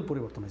রেডিক্যাল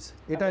পরিবর্তন হয়েছে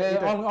এটা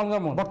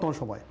বর্তমান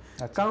সময়।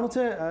 কারণ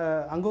হচ্ছে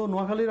আঙ্গু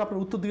নোয়াখালীর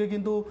আপনার উত্তর দিকে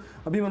কিন্তু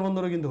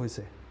বিমানবন্দরও কিন্তু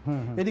হয়েছে,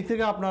 এদিক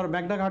থেকে আপনার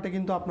মেঘনা ঘাটে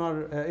কিন্তু আপনার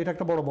এটা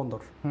একটা বড়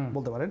বন্দর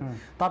বলতে পারেন।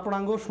 তারপর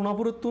আঙ্গো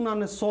সোনাপুরের তুন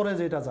আনে সরে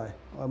যেটা যায়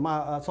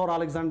সর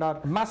আলেকজান্ডার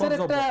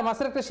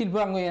মাছের একটা শিল্প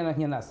আঙ্গ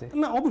আছে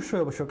না,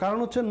 অবশ্যই কারণ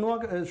হচ্ছে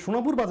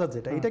সোনাপুর বাজার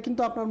যেটা এটা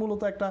কিন্তু আপনার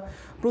মূলত একটা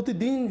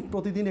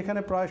প্রতিদিন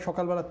এখানে প্রায়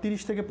সকালবেলা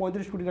 30 থেকে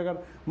 35 কোটি টাকার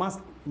মাছ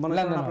মানে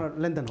আপনার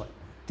লেনদেন হয়,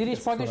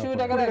 30-35 কোটি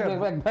টাকার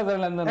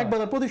এক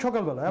বাজার প্রতি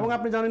সকালবেলা। এবং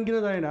আপনি জানেন কিনা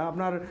জানি না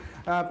আপনার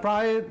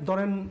প্রায়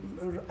ধরেন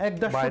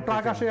 1-1.5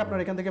 ট্রাক আসে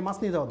আপনার এখান থেকে মাছ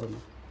নিয়ে যাওয়ার জন্য।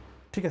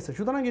 ঠিক আছে,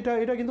 সুতরাং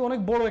এটা কিন্তু অনেক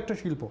বড় একটা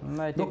শিল্প।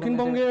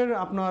 দক্ষিণবঙ্গের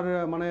আপনার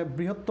মানে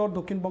বৃহত্তর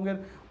দক্ষিণবঙ্গের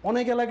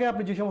অনেক এলাকায়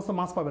আপনি যে সমস্ত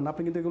মাছ পাবেন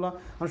আপনি কিন্তু এগুলো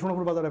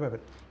সোনাপুর বাজারে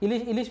পাবেন।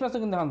 ইলিশ মাছও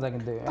কিন্তু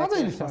তাজা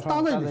ইলিশ মাছ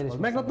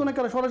মেঘনাতুন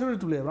একেবারে সরাসরি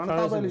তুলে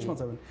তাজা ইলিশ মাছ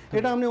পাবেন,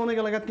 এটা আপনি অনেক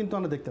এলাকায় কিন্তু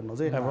আমরা দেখতেন না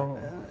যে। এবং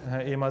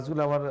হ্যাঁ এই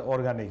মাছগুলো আবার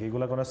অর্গানিক,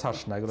 এগুলো কোনো শ্বাস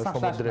না, এগুলো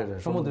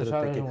সমুদ্র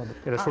থেকে,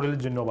 এটা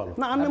শরীরের জন্য ভালো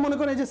না। আপনি মনে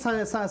করেন এই যে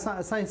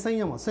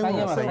সাইয়া মাছ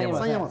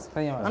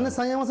আপনি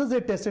সাইয়া মাছের যে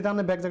টেস্ট এটা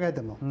আপনি ব্যাগ জায়গায়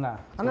দেন না,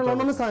 আপনি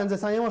লন্ডনে সাইন যে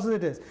সাইয়া মাছের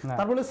যে টেস্ট,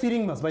 তারপরে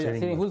সিরিং মাছ ভাই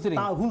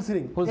হুল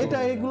সিরিং এটা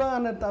এগুলো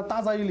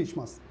তাজা ইলিশ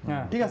মাছ।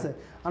 ঠিক আছে,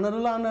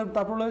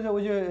 তারপর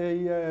ওই যে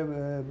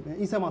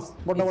ইসা মাছ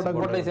বড়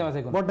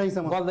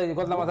ইসা মাছ,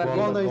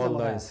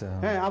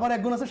 হ্যাঁ আবার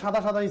একগুণ আছে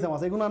সাদা ইসা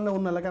মাছ, এগুলো আমরা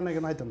অন্য এলাকায়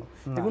নাইতেন না,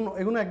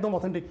 এগুলো একদম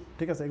অথেন্টিক।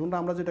 ঠিক আছে, এগুলো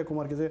আমরা যেটা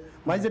কুমারকে যে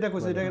ভাই যেটা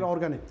কইছে এটা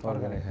অর্গানিক।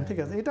 ঠিক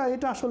আছে,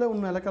 এটা আসলে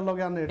অন্য এলাকার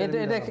লগে আনে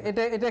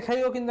এটা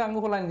খাইও কিন্তু আঙ্গু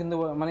ফলাইন কিন্তু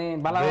মানে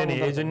বালা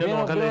এইজন্য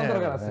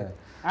দরকার আছে।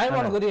 আমি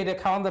মনে করি এটা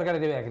খাওয়ার দরকার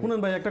দেবে। শুনুন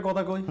ভাই একটা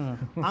কথা কই,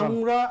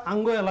 আমরা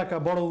আঙ্গ এলাকা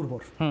বড়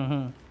উর্বর,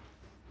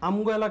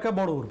 আমগো এলাকা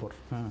বড় উর্বর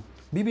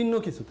বিভিন্ন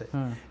কিছুতে।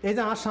 এই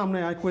যে আর সামনে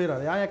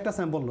কইরারে একটা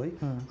স্যাম্পল লই,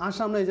 আর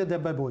সামনে এই যে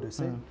দেবভাই বই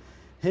রয়েছে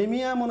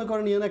হেমিয়া মনে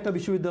করেন ইয়েন একটা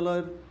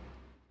বিশ্ববিদ্যালয়ের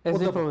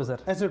প্রফেসর।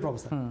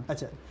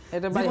 আচ্ছা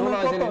এটা ভাই হলো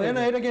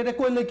এটা কি এটা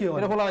কইলে কি হয়?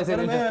 এটা বলা হইছে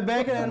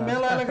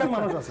মেলা এলাকার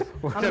মানুষ আছে,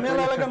 আমি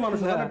মেলা এলাকার মানুষ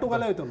না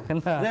টোকালে হইতো না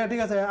যে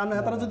ঠিক আছে আমি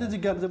হাতারা যদি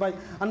জিজ্ঞাসা যে ভাই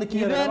আপনি কি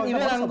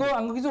ইভেন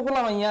আঙ্গো কিছু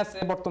খোলা মাইয়া আছে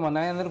বর্তমানে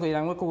আমাদের কই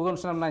আঙ্গো কোন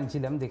নাম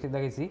নাইছিলাম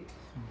দেখেছি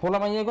খোলা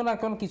মাইয়া কোন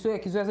এখন কিছু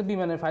আছে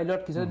বিমানের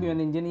পাইলট, কিছু বিমান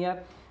ইঞ্জিনিয়ার,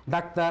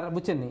 ডাক্তার,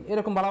 বুঝছেন নি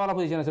এরকম ভালো ভালো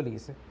পজিশনে চলে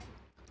গেছে।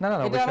 না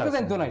এটা আমরা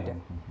জানতো না, এটা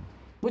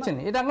বুঝছেন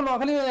এটা এখন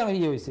নোয়াখালী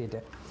ইয়ে হয়েছে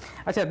এটা।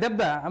 আচ্ছা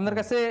দেবদা আপনার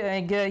কাছে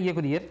ইয়ে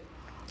করি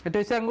এটা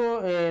হচ্ছে আঙ্গো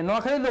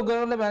নোয়াখালীর লোক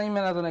হলে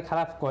মেলা জনে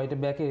খারাপ কয় এটা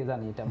ব্যাকে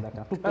জানি এটা আমরা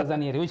টুকটাক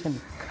জানি আর বুঝছেন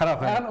খারাপ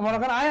মনে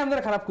করেন আয়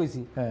আমরা খারাপ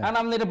কইছি আর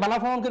আপনি এটা বালা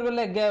ফোন করবে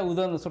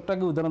উদাহরণ ছোট্ট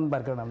উদাহরণ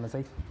বার করেন আমরা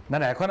চাই না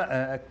না এখন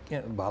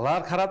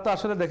বালার খারাপ তো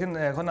আসলে দেখেন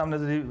এখন আপনি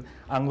যদি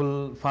আঙ্গুল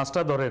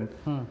 5টা ধরেন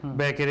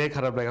ব্যাকের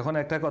খারাপ লাগে এখন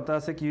একটা কথা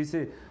আছে কি হয়েছে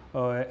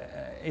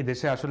এই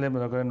দেশে আসলে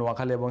মনে করেন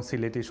নোয়াখালী এবং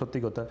সিলেটি সত্যি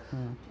কথা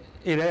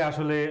এরাই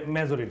আসলে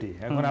মেজরিটি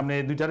এখন আপনি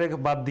দুইটারে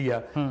বাদ দিয়া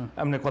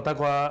আপনি কথা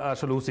কওয়া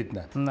আসলে উচিত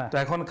না তো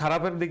এখন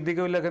খারাপের দিক থেকে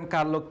হইলে এখন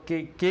কার লোক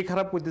কে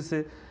খারাপ কইতেছে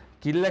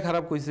কিল্লে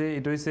খারাপ কইছে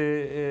এটা হইছে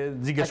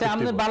জিজ্ঞাসা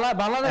করতে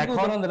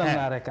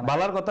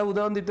বালার কথা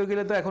উদাহরণ দিতে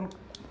গেলে তো এখন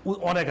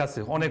অনেক আছে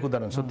অনেক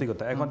উদাহরণ সত্যি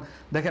কথা এখন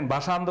দেখেন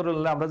ভাষা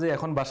আন্দোলনে আমরা যে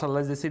এখন ভাষার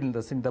যে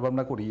চিন্তা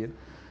ভাবনা করি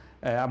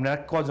আপনারা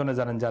কজনে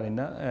জানেন জানি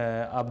না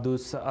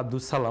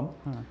আব্দুস সালাম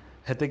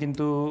হেতে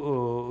কিন্তু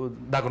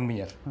দাগন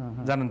মিয়ার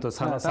জানেন তো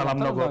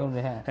সালামনগর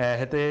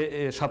হেতে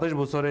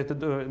 27 বছর হেতে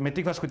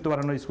মেট্রিক পাস করতে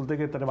পারে না স্কুল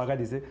থেকে তারা বাগাই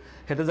দিছে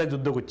হেতে যায়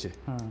যুদ্ধ করছে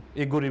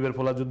এই গরিবের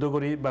ফলা যুদ্ধ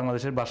করি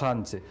বাংলাদেশের ভাষা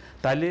আনছে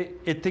তাইলে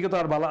এর থেকে তো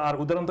আর বালা আর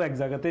উদাহরণ তো এক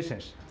জায়গাতেই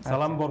শেষ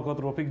সালাম বরকত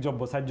রফিক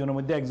জব্ব 4 জনের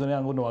মধ্যে একজনে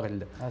আঙ্গুল নোয়াখালী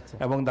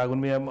এবং দাগন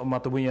মিয়া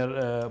মাতবুইয়ার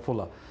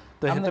ফোলা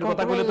তো হেতের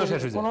কথা বলে তো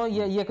শেষ হয়ে যায় কোনো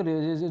ইয়ে করে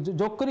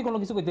যোগ করি কোনো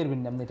কিছু কইতে পারবেন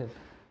না আপনি এটা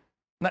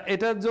না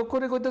এটা যোগ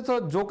করে কইতে তো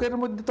যোগের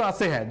মধ্যে তো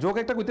আছে হ্যাঁ যোগ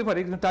একটা কইতে পারি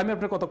কিন্তু টাইমে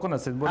আপনার কতক্ষণ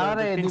আছে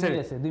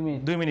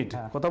 2 মিনিট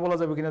কথা বলা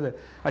যাবে কিনা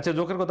আচ্ছা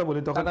যোগের কথা বলি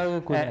তখন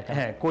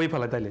হ্যাঁ কই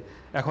ফেলা তাইলে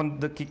এখন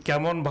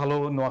কেমন ভালো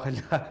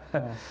নোয়াখালী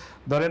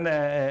ধরেন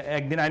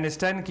একদিন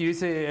আইনস্টাইন কি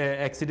হয়েছে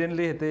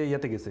অ্যাক্সিডেন্টলি হেতে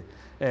ইয়াতে গেছে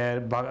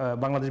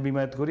বাংলাদেশ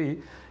বিমানত করি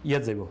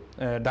ইয়াত যাইব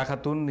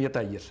ঢাকাতুন ইয়েতে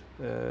আইয়ের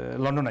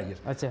লন্ডন আইয়ের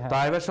তো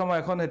আইবার সময়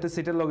এখন হেতে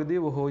সিটের লগে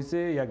দিয়ে হয়েছে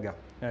ইয়াগা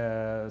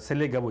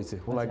ছেলে গা বইছে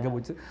ওলা গা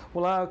বইছে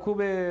ওলা খুব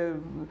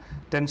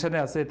টেনশনে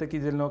আছে এতে কি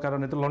জানো কারণ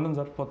এতে লন্ডন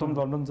যার প্রথম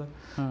লন্ডন যা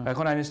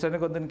এখন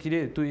আইনস্টাইনের কথা কি রে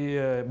তুই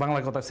বাংলা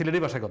কথা সিলেটি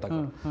ভাষায় কথা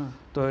কর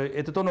তো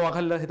এতে তো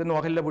নোয়াখালীলা হেতে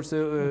নোয়াখালীলা পড়ছে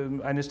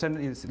আইনস্টাইন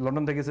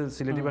লন্ডন থেকে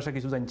সিলেটি ভাষা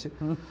কিছু জানছে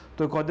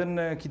তো কদিন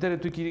কিতারে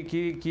তুই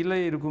কি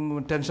লাই এরকম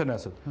টেনশনে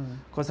আছো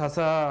কস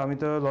আচ্ছা আমি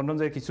তো লন্ডন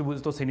যাই কিছু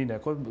তো চিনি না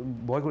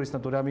ভয় করিস না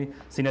তোরে আমি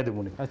চিনা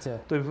দেবো না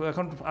তো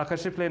এখন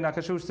আকাশে প্লেন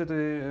আকাশে উঠছে তো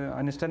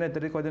আইনস্টাইন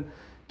এতে কদিন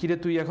কিরে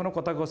তুই এখনো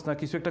কথা কস না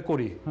কিছু একটা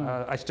করি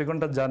 8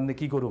 ঘন্টা জান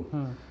কি করুম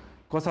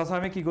কথা আছে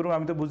আমি কি করুম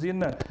আমি তো বুঝি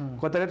না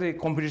কথা একটা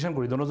কম্পিটিশন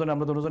করি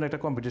আমরা দুজন একটা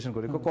কম্পিটিশন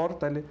করি কর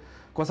তাইলে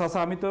কথা আছে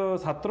আমি তো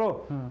ছাত্র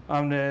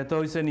আমি তো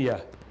হইছে নিয়া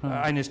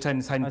আইনস্টাইন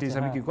সায়েন্টিস্ট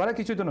আমি কি করে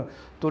কিছুই তো না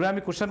তোরে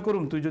আমি কোশ্চেন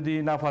করুম তুই যদি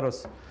না পারস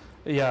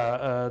ইয়া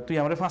তুই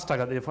আমার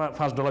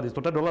 $5 দিস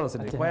তোটা ডলার আছে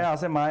কয়া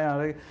আছে মায়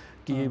আরে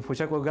কি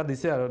পয়সা কগা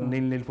দিছে আর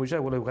নীল পয়সা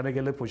বলে ওখানে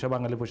গেলে পয়সা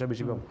বাঙালি পয়সা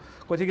বেশি পাবো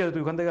কই ঠিক আছে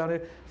তুই ওখান থেকে আমার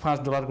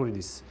 $5 করে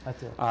দিস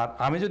আর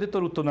আমি যদি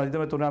তোর উত্তর না দিতে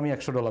পারি তোরে আমি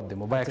 $100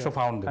 দেবো বা 100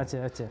 পাউন্ড দেবো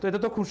তো এটা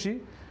তো খুশি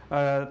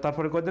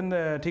তারপরে কয়দিন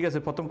ঠিক আছে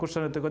প্রথম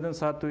কোশ্চেন হতে কয়দিন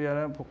স্যার তুই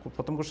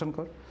প্রথম কোশ্চেন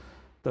কর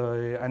তো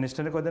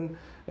আইনস্টাইনে কয়দিন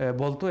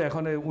বলতো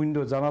এখন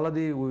উইন্ডো জানালা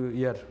দিয়ে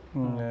ইয়ার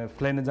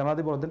প্লেনের জানালা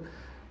দিয়ে বলতেন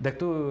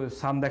দেখতো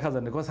সান দেখা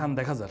যায় না কয় সান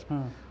দেখা যায়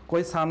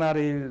কই সান আর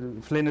এই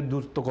প্লেনের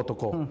দূরত্ব কত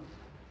কম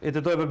এতে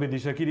তো এবার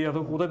বেদিশা কি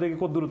কোথা থেকে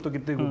কত দূরত্ব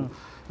কিন্তু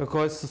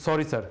কয়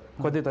সরি স্যার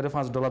কয় দিয়ে তাহলে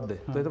 $5 দে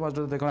তো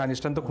 $5 দেখুন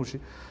আইনস্টাইন তো খুশি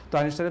তো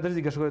আইনস্টাইনের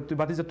জিজ্ঞাসা করে তুই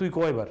বাতিছা তুই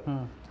কয় এবার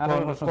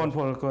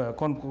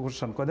কোন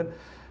কোশ্চেন কয় দেন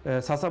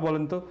চাচা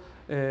বলেন তো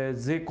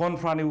যে কোন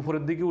প্রাণী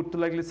উপরের দিকে উঠতে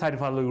লাগলে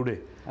 4 ফাল উড়ে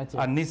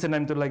আর নিচে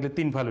নামতে লাগলে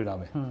 3 ফাল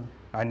নামে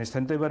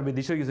আইনস্টাইন তো এবার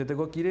বেদিশ হয়ে গেছে তো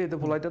কি রে তো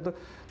ফলাইটা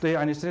তো এই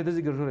আইনস্টাইন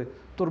জিজ্ঞাসা করে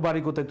তোর বাড়ি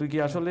কোথায় তুই কি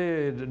আসলে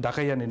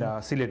ঢাকাই আনি না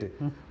সিলেটে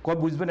কয়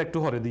বুঝবেন একটু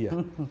হরে দিয়া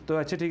তো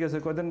আচ্ছা ঠিক আছে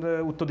কয়দিন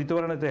উত্তর দিতে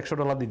পারে না তো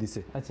 $100 দিয়ে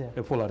দিছে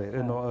ফোলারে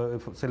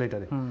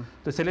ছেলেটারে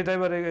তো ছেলেটা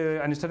এবার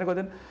আইনস্টাইনে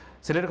কয়দিন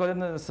ছেলেটা কয়দিন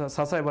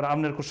চাচা এবার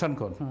আপনার কোশ্চেন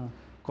কর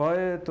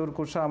কয় তোর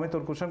কোশ্চেন আমি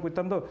তোর কোশ্চেন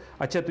করতাম তো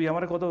আচ্ছা তুই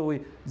আমার কত ওই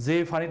যে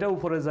ফানিটা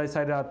উপরে যায়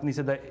সাইডে হাত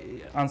নিচে দেয়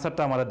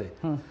আনসারটা আমার দে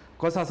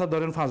কয় চাচা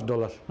ধরেন $5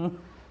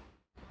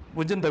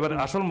 বুঝছেন তো এবার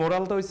আসল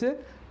মোরালটা হয়েছে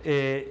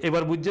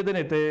এবার বুঝছে দেন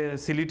এতে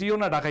সিলেটিও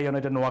না ঢাকাইও না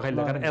এটা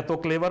নোয়াখালী কারণ এত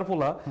ক্লেভার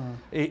পোলা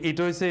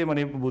এটা হচ্ছে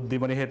মানে বুদ্ধি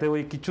মানে হেতে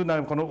ওই কিছু না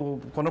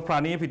কোনো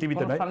প্রাণী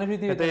পৃথিবীতে নাই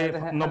এতে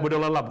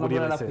 $90 লাভ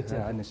করিয়ে আছে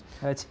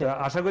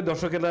আশা করি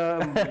দর্শকেরা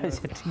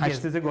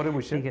হাসতেছে ঘরে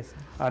বসে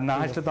আর না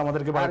হাসলে তো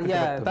আমাদেরকে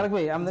তারক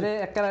ভাই আমাদের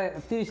একটা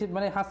 30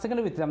 মানে 7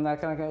 সেকেন্ডের ভিতরে আমরা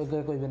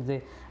কইবেন যে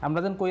আমরা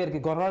যেন কই আর কি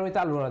গড়ার হইতে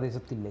আলু ভরা দিই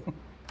কিনলে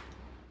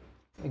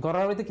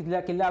গড়ার হইতে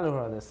কিনলে আলু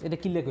ভরা দিস এটা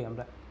কিনলে কই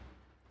আমরা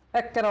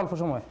একটা অল্প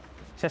সময়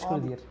শেষ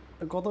করে দিয়ে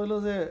কত হইলো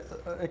যে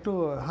একটু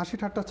হাসি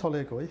ঠাট্টা চলে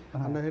কই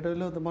আমরা এটা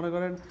হইলো মনে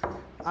করেন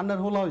আন্নার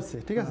হোলা হইছে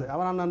ঠিক আছে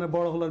আবার আন্নার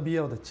বড় হোলার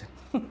বিয়েও দিচ্ছে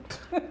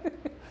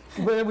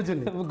বুঝছেন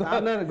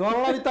আন্নার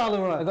গড়ারি তো আলো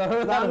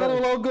আন্নার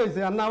হোলা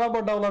হইছে আন্না আবার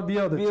বড় হোলার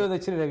বিয়েও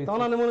দিচ্ছে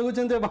তখন আপনি মনে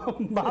করছেন যে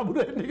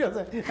বাবুরে ঠিক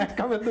আছে এক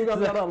কামের দোকান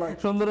ধরা হয়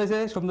সুন্দর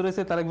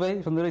হয়েছে তারেক ভাই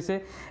সুন্দর হয়েছে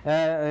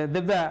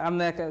দেবদা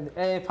আপনি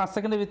 5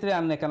 সেকেন্ডের ভিতরে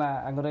আপনি কেন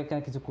আঙ্গুরে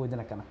কিছু কই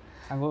দেন কেন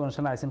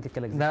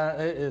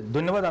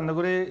ধন্যবাদ রান্না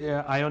করে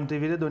আয়ন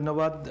টিভিতে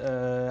ধন্যবাদ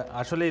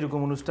আসলে এরকম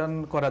অনুষ্ঠান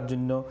করার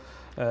জন্য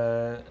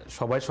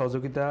সবাই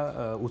সহযোগিতা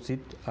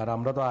উচিত আর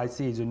আমরা তো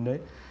আইছি এই জন্যই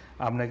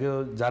আপনাকে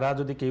যারা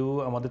যদি কেউ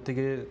আমাদের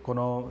থেকে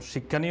কোনো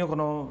শিক্ষণীয়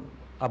কোনো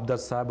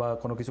আবদার চায় বা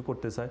কোনো কিছু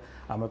করতে চায়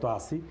আমরা তো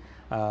আসি।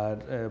 আর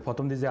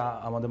প্রথম দিকে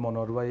আমাদের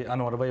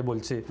আনোয়ার ভাই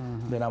বলছে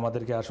দেন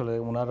আমাদেরকে আসলে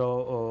ওনারও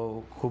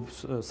খুব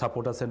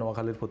সাপোর্ট আছে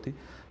নোয়াখালীর প্রতি।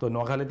 তো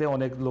নোয়াখালীতে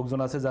অনেক লোকজন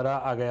আছে যারা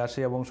আগে আসে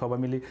এবং সবাই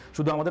মিলে,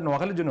 শুধু আমাদের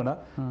নোয়াখালীর জন্য না,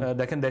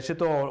 দেখেন দেশে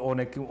তো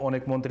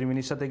অনেক মন্ত্রী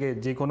মিনিস্টার থেকে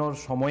যে কোনো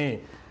সময়ে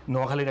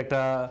নোয়াখালীর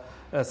একটা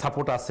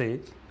সাপোর্ট আছে।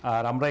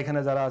 আর আমরা এখানে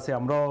যারা আছে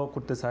আমরাও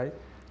করতে চাই,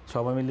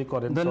 সবাই মিলে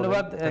করেন।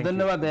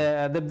 ধন্যবাদ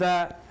দেবদা,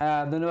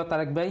 ধন্যবাদ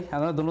তারেক ভাই।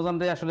 আমরা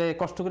দুজনরে আসলে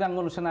কষ্ট করে আঙ্গ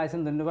অনুষ্ঠানে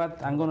আইছেন, ধন্যবাদ।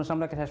 আঙ্গ অনুষ্ঠান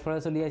আমরা শেষ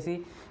পর্যায়ে চলে আইছি।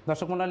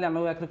 দর্শক মন্ডলী আমরা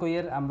একটা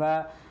কইয়ের আমরা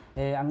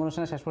আঙ্গ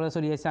অনুষ্ঠানে শেষ পর্যায়ে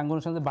চলে আইছি। আঙ্গ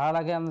অনুষ্ঠান ভালো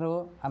লাগে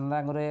আমরা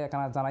আঙ্গরে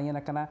এখানে জানাইয়েন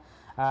একখানা।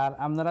 আর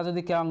আপনারা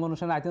যদি কেউ আঙ্গ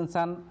অনুষ্ঠানে আইতেন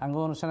চান, আঙ্গ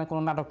অনুষ্ঠানে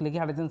কোনো নাটক লিখে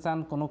হাঁটাইতেন চান,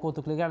 কোনো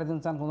কৌতুক লিখে হাঁটাইতেন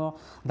চান, কোনো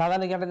দাদা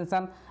লিখে হাঁটাইতেন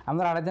চান,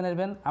 আপনারা হাঁটাইতে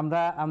নেবেন।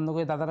 আমরা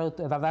আপনাকে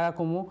দাদারা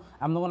কমু,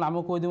 আপনাকে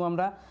নামও কই দিব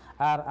আমরা।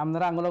 আর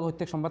আপনারা আঙ্গুলো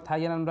প্রত্যেক সম্বাদ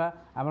থাইয়েন।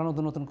 আমরা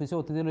নতুন নতুন কিছু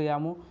অতিথি লই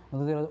আমু,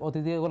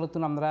 অতিথিগুলো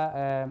আমরা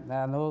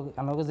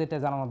আমাকে যেটা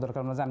জানানোর দরকার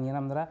আমরা জানিয়েন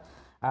আমরা।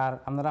 আর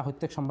আপনারা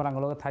প্রত্যেক সম্বাদ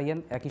আঙ্গুলো থাইয়েন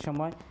একই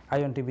সময়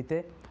আইএন টিভিতে।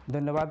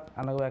 ধন্যবাদ।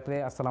 আমাকে একরে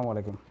আসসালামু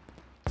আলাইকুম।